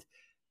 and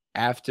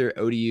after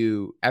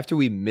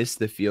we missed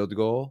the field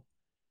goal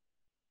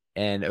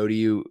and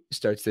ODU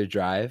starts their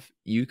drive,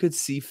 you could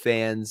see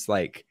fans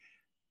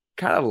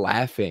kind of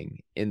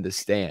laughing in the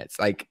stands.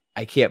 Like,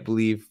 I can't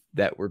believe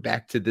that we're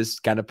back to this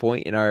kind of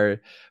point in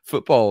our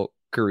football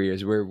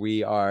careers where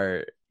we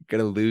are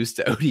going to lose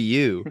to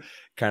ODU,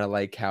 kind of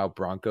like how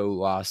Bronco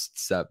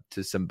lost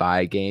to some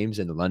bye games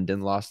and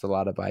London lost a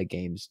lot of bye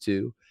games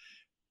too.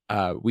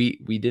 We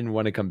didn't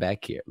want to come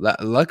back here.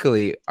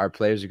 Luckily, our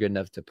players are good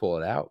enough to pull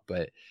it out,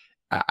 but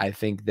I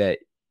think that,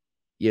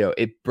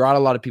 it brought a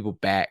lot of people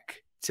back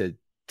to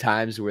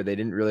times where they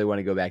didn't really want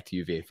to go back to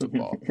UVA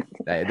football.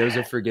 Those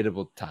are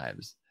forgettable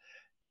times.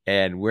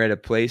 And we're at a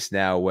place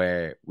now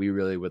where we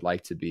really would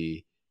like to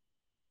be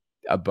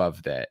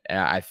above that. And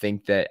I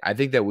think that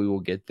we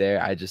will get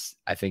there. I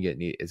think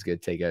it's going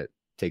to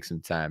take some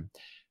time.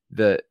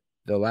 The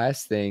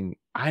last thing,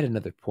 I had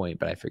another point,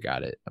 but I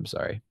forgot it. I'm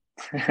sorry.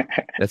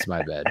 That's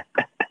my bad.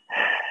 I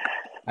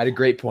had a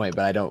great point,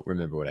 but I don't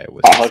remember what I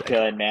was. All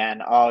good,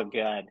 man. All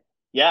good.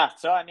 Yeah.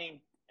 So, I mean,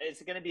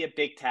 it's going to be a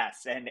big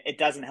test, and it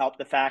doesn't help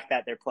the fact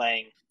that they're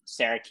playing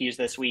Syracuse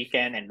this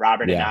weekend, and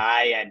Robert and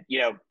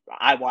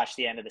I watched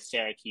the end of the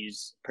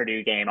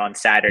Syracuse-Purdue game on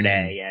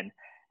Saturday, and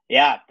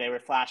they were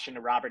flashing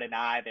to Robert and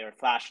I. They were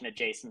flashing to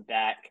Jason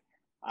Beck.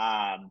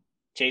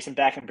 Jason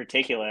Beck in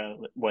particular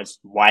was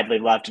widely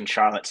loved in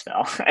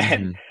Charlottesville.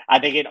 And I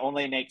think it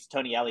only makes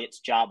Tony Elliott's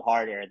job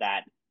harder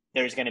that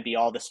there's going to be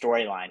all the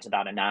storylines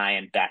about Anai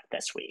and Beck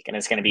this week. And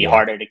it's going to be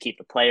harder to keep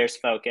the players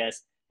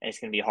focused. And it's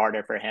going to be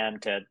harder for him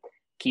to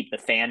keep the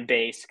fan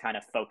base kind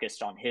of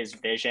focused on his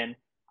vision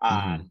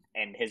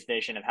and his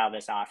vision of how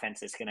this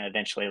offense is going to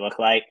eventually look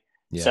like.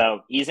 Yeah.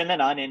 So he's in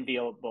an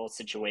unenviable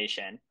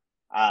situation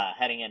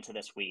heading into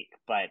this week.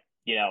 But,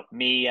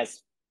 me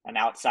as an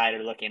outsider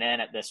looking in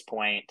at this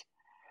point,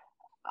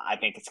 I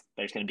think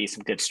there's going to be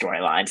some good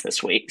storylines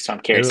this week. So I'm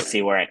curious to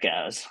see where it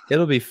goes.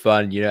 It'll be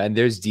fun, and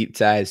there's deep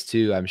ties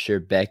too. I'm sure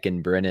Beck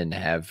and Brennan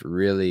have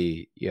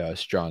really, a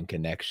strong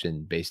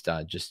connection based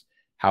on just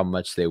how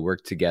much they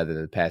worked together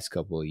the past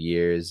couple of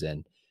years.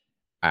 And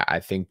I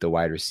think the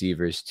wide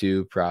receivers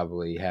too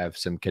probably have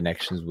some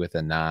connections with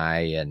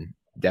Anai, and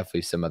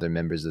definitely some other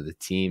members of the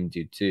team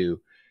do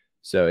too.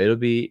 So it'll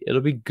be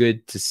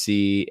good to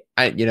see.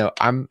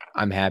 I'm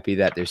happy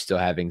that they're still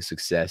having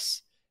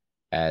success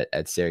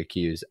at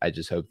Syracuse. I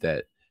just hope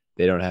that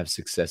they don't have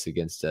success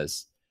against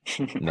us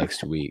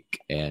next week,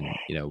 and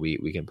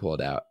we can pull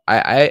it out.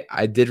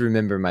 I did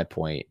remember my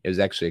point. It was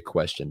actually a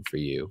question for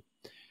you.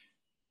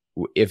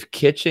 If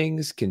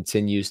Kitchings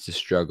continues to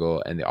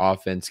struggle and the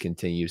offense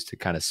continues to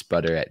kind of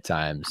sputter at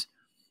times,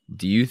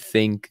 do you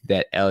think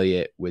that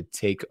Elliott would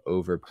take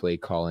over play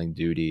calling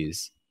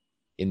duties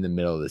in the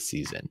middle of the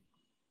season?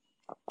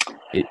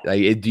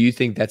 Do you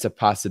think that's a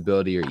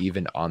possibility or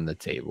even on the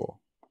table?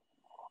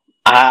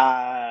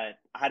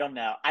 I don't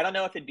know. I don't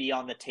know if it'd be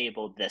on the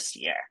table this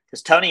year,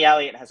 because Tony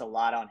Elliott has a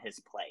lot on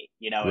his plate.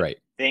 Right.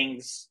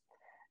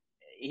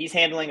 He's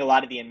handling a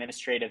lot of the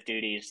administrative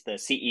duties, the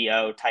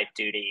CEO type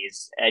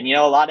duties. And,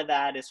 a lot of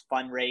that is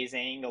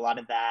fundraising. A lot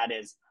of that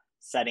is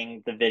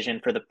setting the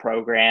vision for the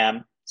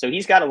program. So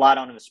he's got a lot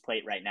on his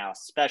plate right now,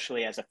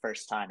 especially as a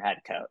first-time head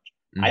coach.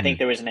 I think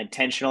there was an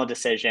intentional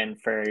decision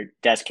for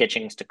Des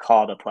Kitchings to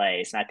call the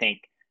plays. And I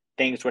think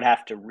things would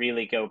have to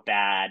really go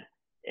bad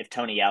if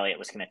Tony Elliott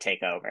was going to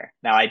take over.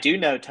 Now, I do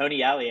know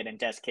Tony Elliott and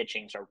Des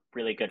Kitchings are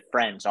really good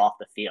friends off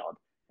the field.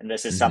 And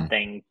this is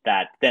something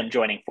that them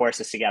joining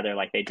forces together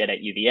like they did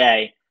at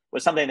UVA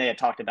was something they had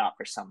talked about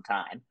for some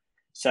time.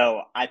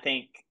 So I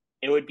think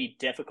it would be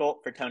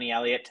difficult for Tony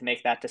Elliott to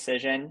make that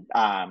decision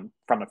from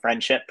a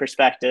friendship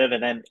perspective.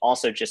 And then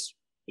also just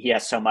he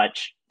has so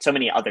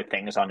many other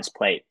things on his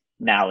plate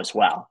now as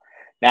well.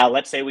 Now,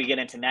 let's say we get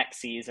into next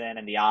season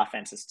and the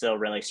offense is still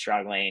really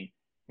struggling.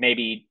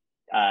 Maybe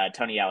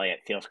Tony Elliott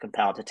feels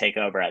compelled to take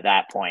over at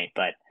that point.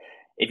 But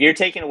if you're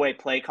taking away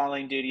play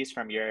calling duties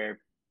from your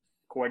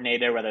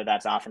coordinator, whether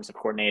that's offensive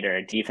coordinator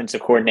or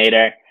defensive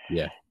coordinator,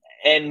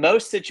 in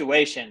most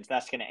situations,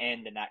 that's going to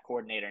end in that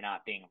coordinator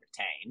not being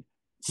retained.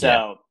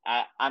 So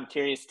I'm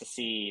curious to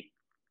see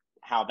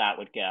how that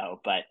would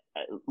go. But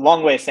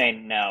long way of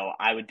saying no,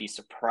 I would be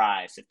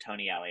surprised if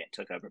Tony Elliott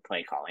took over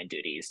play calling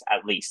duties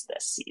at least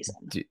this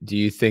season. Do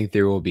you think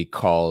there will be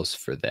calls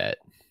for that?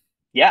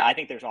 Yeah, I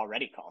think there's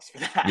already calls for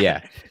that.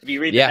 Yeah. If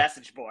you read the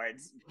message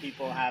boards,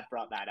 people have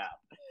brought that up.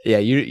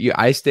 Yeah,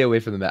 I stay away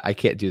from I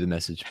can't do the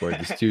message board.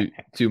 It's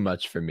too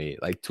much for me.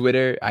 Like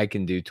Twitter, I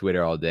can do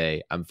Twitter all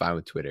day. I'm fine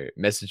with Twitter.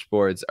 Message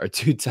boards are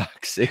too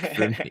toxic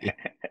for me.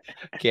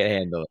 Can't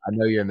handle it. I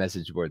know you're a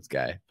message boards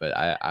guy, but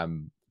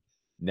I'm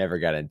never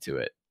got into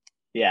it.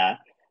 Yeah.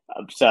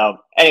 So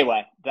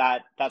anyway,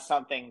 that's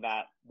something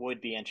that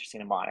would be interesting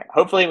to monitor.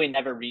 Hopefully we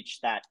never reach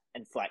that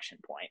inflection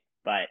point,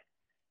 but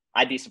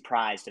I'd be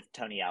surprised if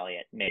Tony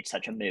Elliott made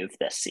such a move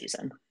this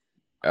season.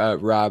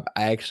 Rob,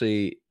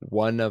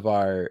 one of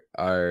our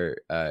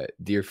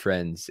dear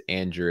friends,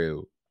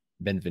 Andrew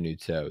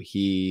Benvenuto,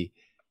 he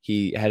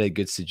had a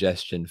good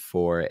suggestion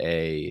for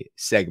a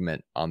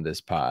segment on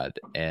this pod,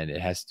 and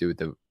it has to do with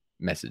the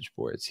message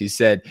boards. He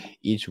said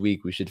each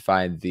week we should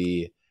find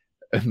the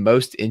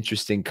most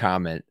interesting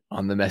comment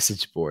on the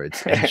message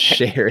boards and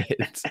share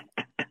it.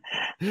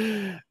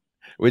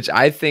 Which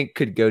I think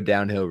could go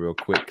downhill real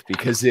quick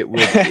because it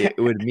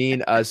would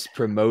mean us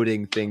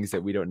promoting things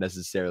that we don't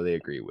necessarily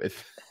agree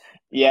with.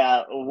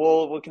 Yeah,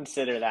 we'll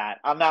consider that.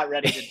 I'm not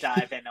ready to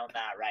dive in on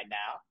that right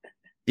now.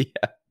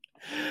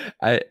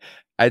 Yeah,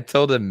 I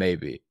told him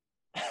maybe.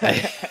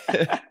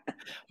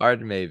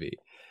 Hard maybe.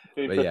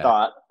 Food for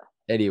thought.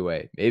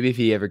 Anyway, maybe if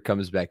he ever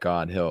comes back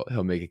on,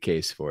 he'll make a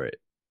case for it.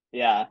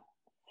 Yeah.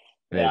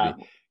 Maybe. Yeah.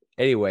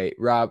 Anyway,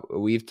 Rob,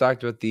 we've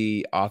talked about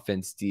the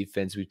offense,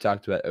 defense. We've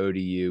talked about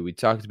ODU. We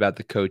talked about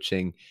the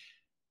coaching.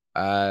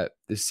 The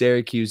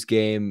Syracuse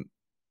game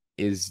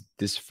is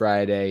this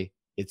Friday.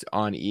 It's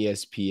on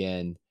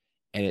ESPN,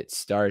 and it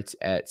starts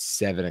at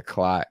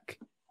 7:00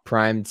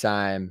 prime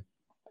time.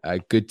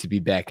 Good to be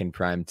back in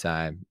prime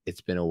time.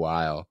 It's been a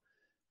while.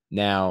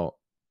 Now,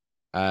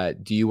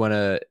 do you want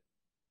to?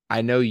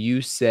 I know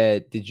you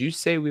said. Did you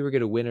say we were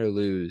going to win or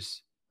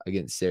lose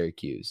against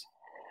Syracuse?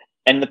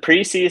 In the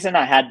preseason,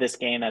 I had this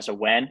game as a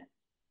win.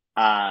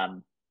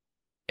 Are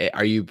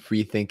you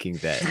pre-thinking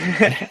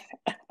that?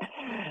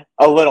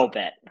 A little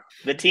bit.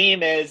 The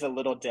team is a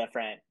little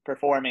different,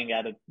 performing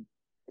at a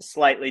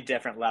slightly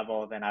different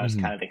level than I was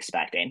kind of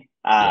expecting.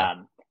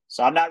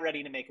 So I'm not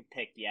ready to make a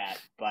pick yet.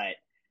 But,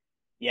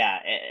 yeah,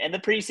 in the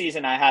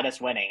preseason, I had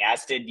us winning,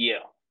 as did you.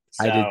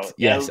 So, I did.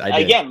 Yes, I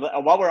did. Again,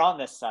 while we're on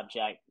this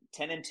subject,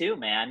 10-2,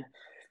 man.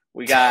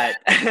 We got.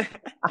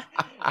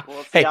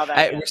 We'll see how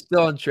that goes. We're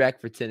still on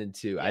track for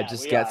 10-2. Yeah, I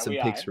just got some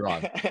picks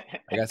wrong.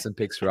 I got some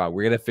picks wrong.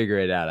 We're gonna figure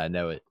it out. I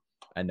know it.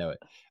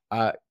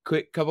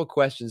 Quick couple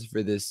questions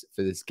for this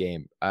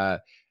game. I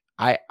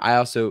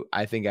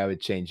think I would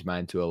change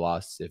mine to a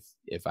loss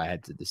if I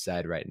had to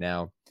decide right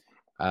now.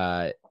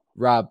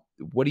 Rob,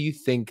 what do you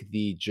think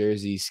the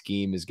jersey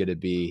scheme is going to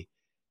be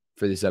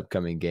for this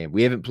upcoming game?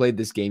 We haven't played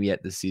this game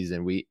yet this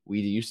season. We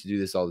used to do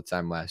this all the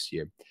time last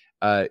year.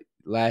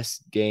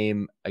 Last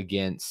game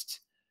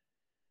against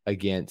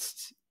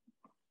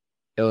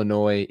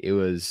Illinois, it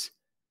was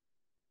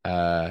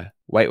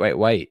white,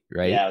 right?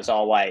 Yeah, it was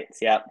all whites.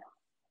 Yep.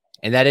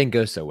 And that didn't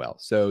go so well.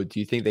 So do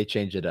you think they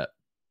change it up?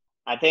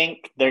 I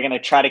think they're going to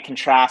try to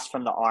contrast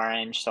from the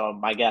orange. So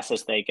my guess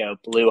is they go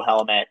blue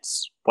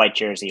helmets, white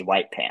jersey,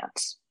 white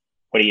pants.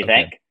 What do you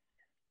think?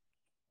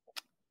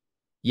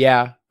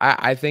 Yeah,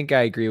 I think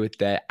I agree with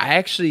that. I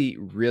actually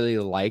really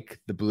like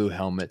the blue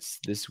helmets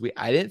this week.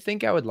 I didn't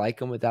think I would like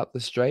them without the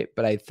stripe,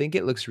 but I think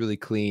it looks really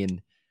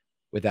clean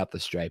without the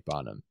stripe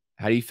on them.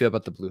 How do you feel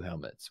about the blue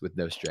helmets with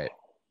no stripe?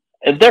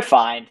 They're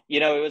fine.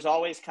 It was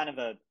always kind of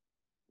an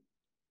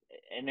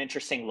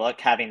interesting look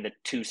having the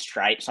two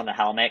stripes on the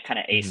helmet, kind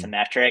of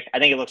asymmetric. I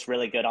think it looks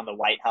really good on the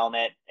white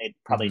helmet. It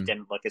probably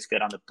didn't look as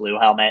good on the blue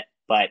helmet,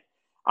 but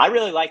I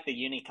really like the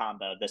uni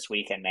combo this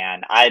weekend,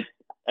 man.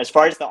 As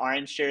far as the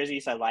orange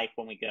jerseys, I like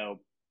when we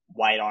go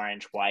white,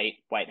 orange, white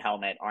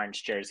helmet,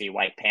 orange jersey,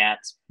 white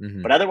pants.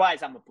 But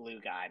otherwise, I'm a blue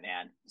guy,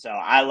 man. So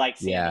I like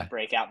seeing them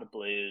break out the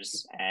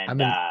blues.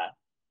 And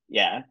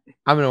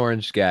I'm an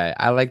orange guy.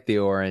 I like the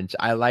orange.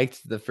 I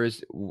liked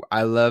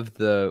I love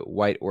the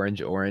white,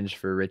 orange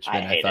for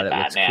Richmond. I thought it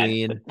looked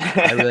clean.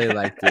 I really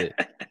liked it.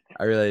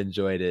 I really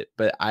enjoyed it.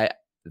 But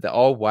the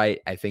all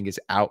white, I think,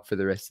 is out for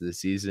the rest of the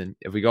season.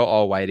 If we go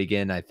all white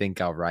again, I think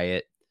I'll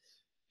riot.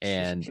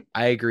 And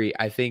I agree.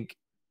 I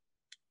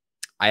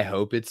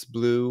hope it's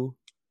blue,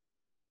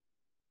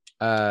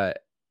 white.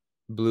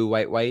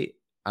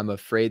 I'm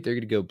afraid they're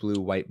going to go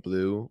blue, white,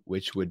 blue,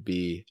 which would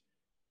be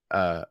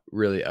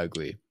really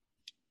ugly.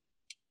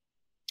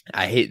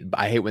 I hate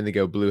when they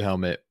go blue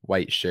helmet,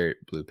 white shirt,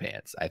 blue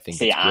pants. I think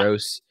it's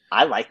gross.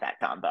 I like that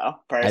combo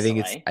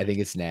personally. I think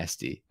it's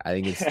nasty. I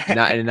think it's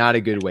not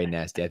a good way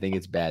nasty. I think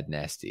it's bad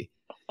nasty.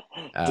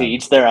 To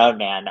each their own,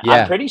 man. Yeah.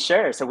 I'm pretty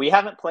sure. So we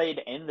haven't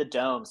played in the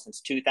Dome since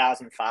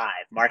 2005.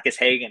 Marcus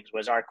Hagans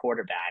was our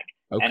quarterback.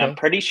 Okay. And I'm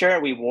pretty sure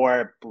we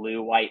wore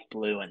blue, white,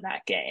 blue in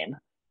that game.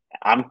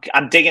 I'm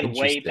digging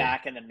way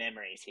back in the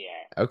memories here.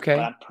 Okay.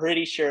 But I'm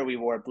pretty sure we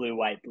wore blue,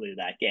 white, blue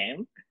that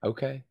game.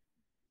 Okay.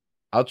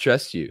 I'll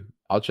trust you.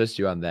 I'll trust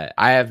you on that.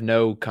 I have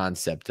no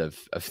concept of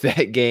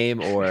that game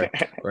or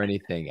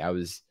anything. I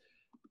was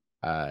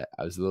a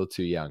little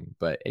too young.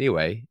 But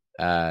anyway,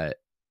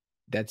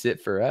 that's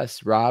it for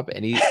us. Rob,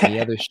 any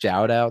other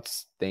shout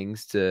outs,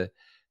 things to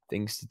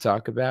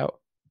talk about?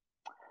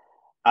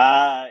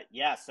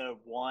 Yeah, so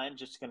one,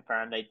 just to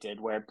confirm, they did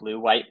wear blue,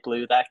 white,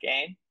 blue that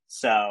game.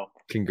 So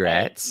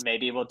Congrats.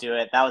 maybe we'll do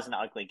it. That was an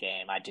ugly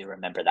game. I do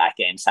remember that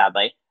game,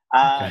 sadly.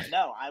 Okay.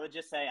 No, I would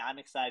just say I'm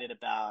excited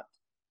about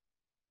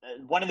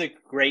one of the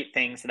great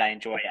things that I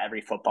enjoy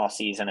every football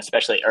season,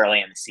 especially early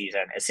in the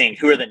season, is seeing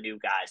who are the new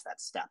guys that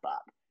step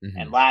up. Mm-hmm.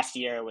 And last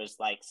year was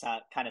like some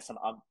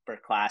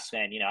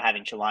upperclassmen,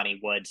 having Jelani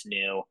Woods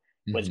new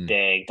was Mm-hmm.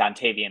 big.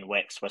 Dontavian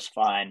Wicks was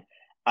fun.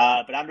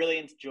 But I'm really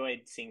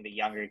enjoyed seeing the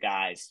younger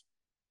guys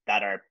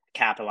that are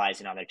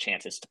capitalizing on their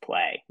chances to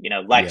play.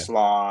 Lex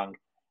Long,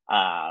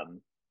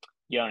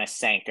 Jonas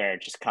Sanker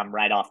just come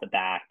right off the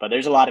back. But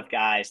there's a lot of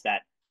guys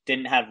that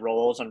didn't have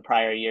roles on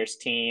prior years'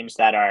 teams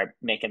that are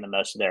making the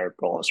most of their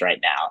roles right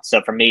now.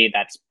 So for me,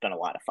 that's been a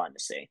lot of fun to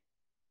see.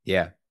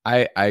 Yeah,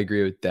 I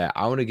agree with that.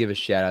 I want to give a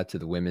shout out to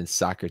the women's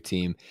soccer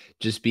team.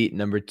 Just beat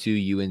number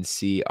 2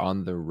 UNC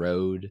on the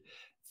road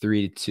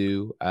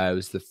 3-2. It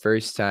was the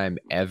first time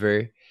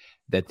ever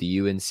that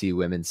the UNC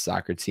women's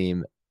soccer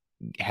team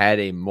had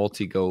a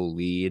multi-goal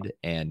lead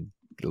and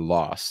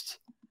lost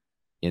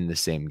in the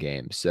same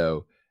game.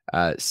 So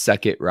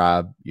suck it,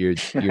 Rob. Your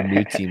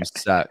new team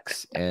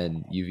sucks,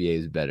 and UVA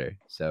is better.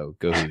 So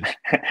go Hoos.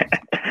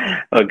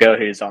 Well, go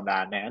Hoos on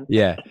that, man.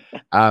 Yeah.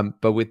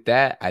 But with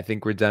that, I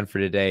think we're done for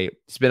today.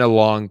 It's been a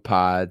long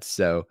pod,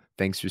 so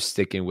thanks for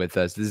sticking with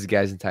us. This is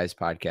Guys and Ties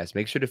Podcast.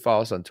 Make sure to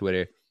follow us on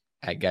Twitter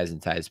at Guys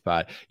and Ties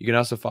Pod. You can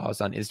also follow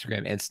us on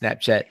Instagram and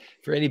Snapchat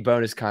for any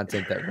bonus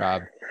content that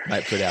Rob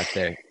might put out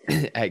there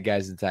at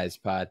Guys and Ties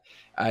Pod.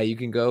 You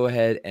can go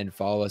ahead and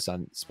follow us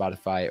on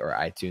Spotify or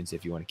iTunes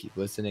if you want to keep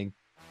listening.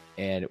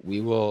 And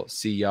we will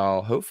see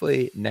y'all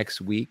hopefully next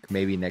week,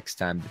 maybe next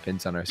time,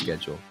 depends on our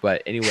schedule.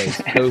 But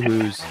anyways, go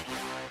Hoos,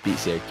 beat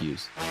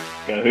Syracuse.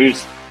 Go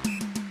Hoos.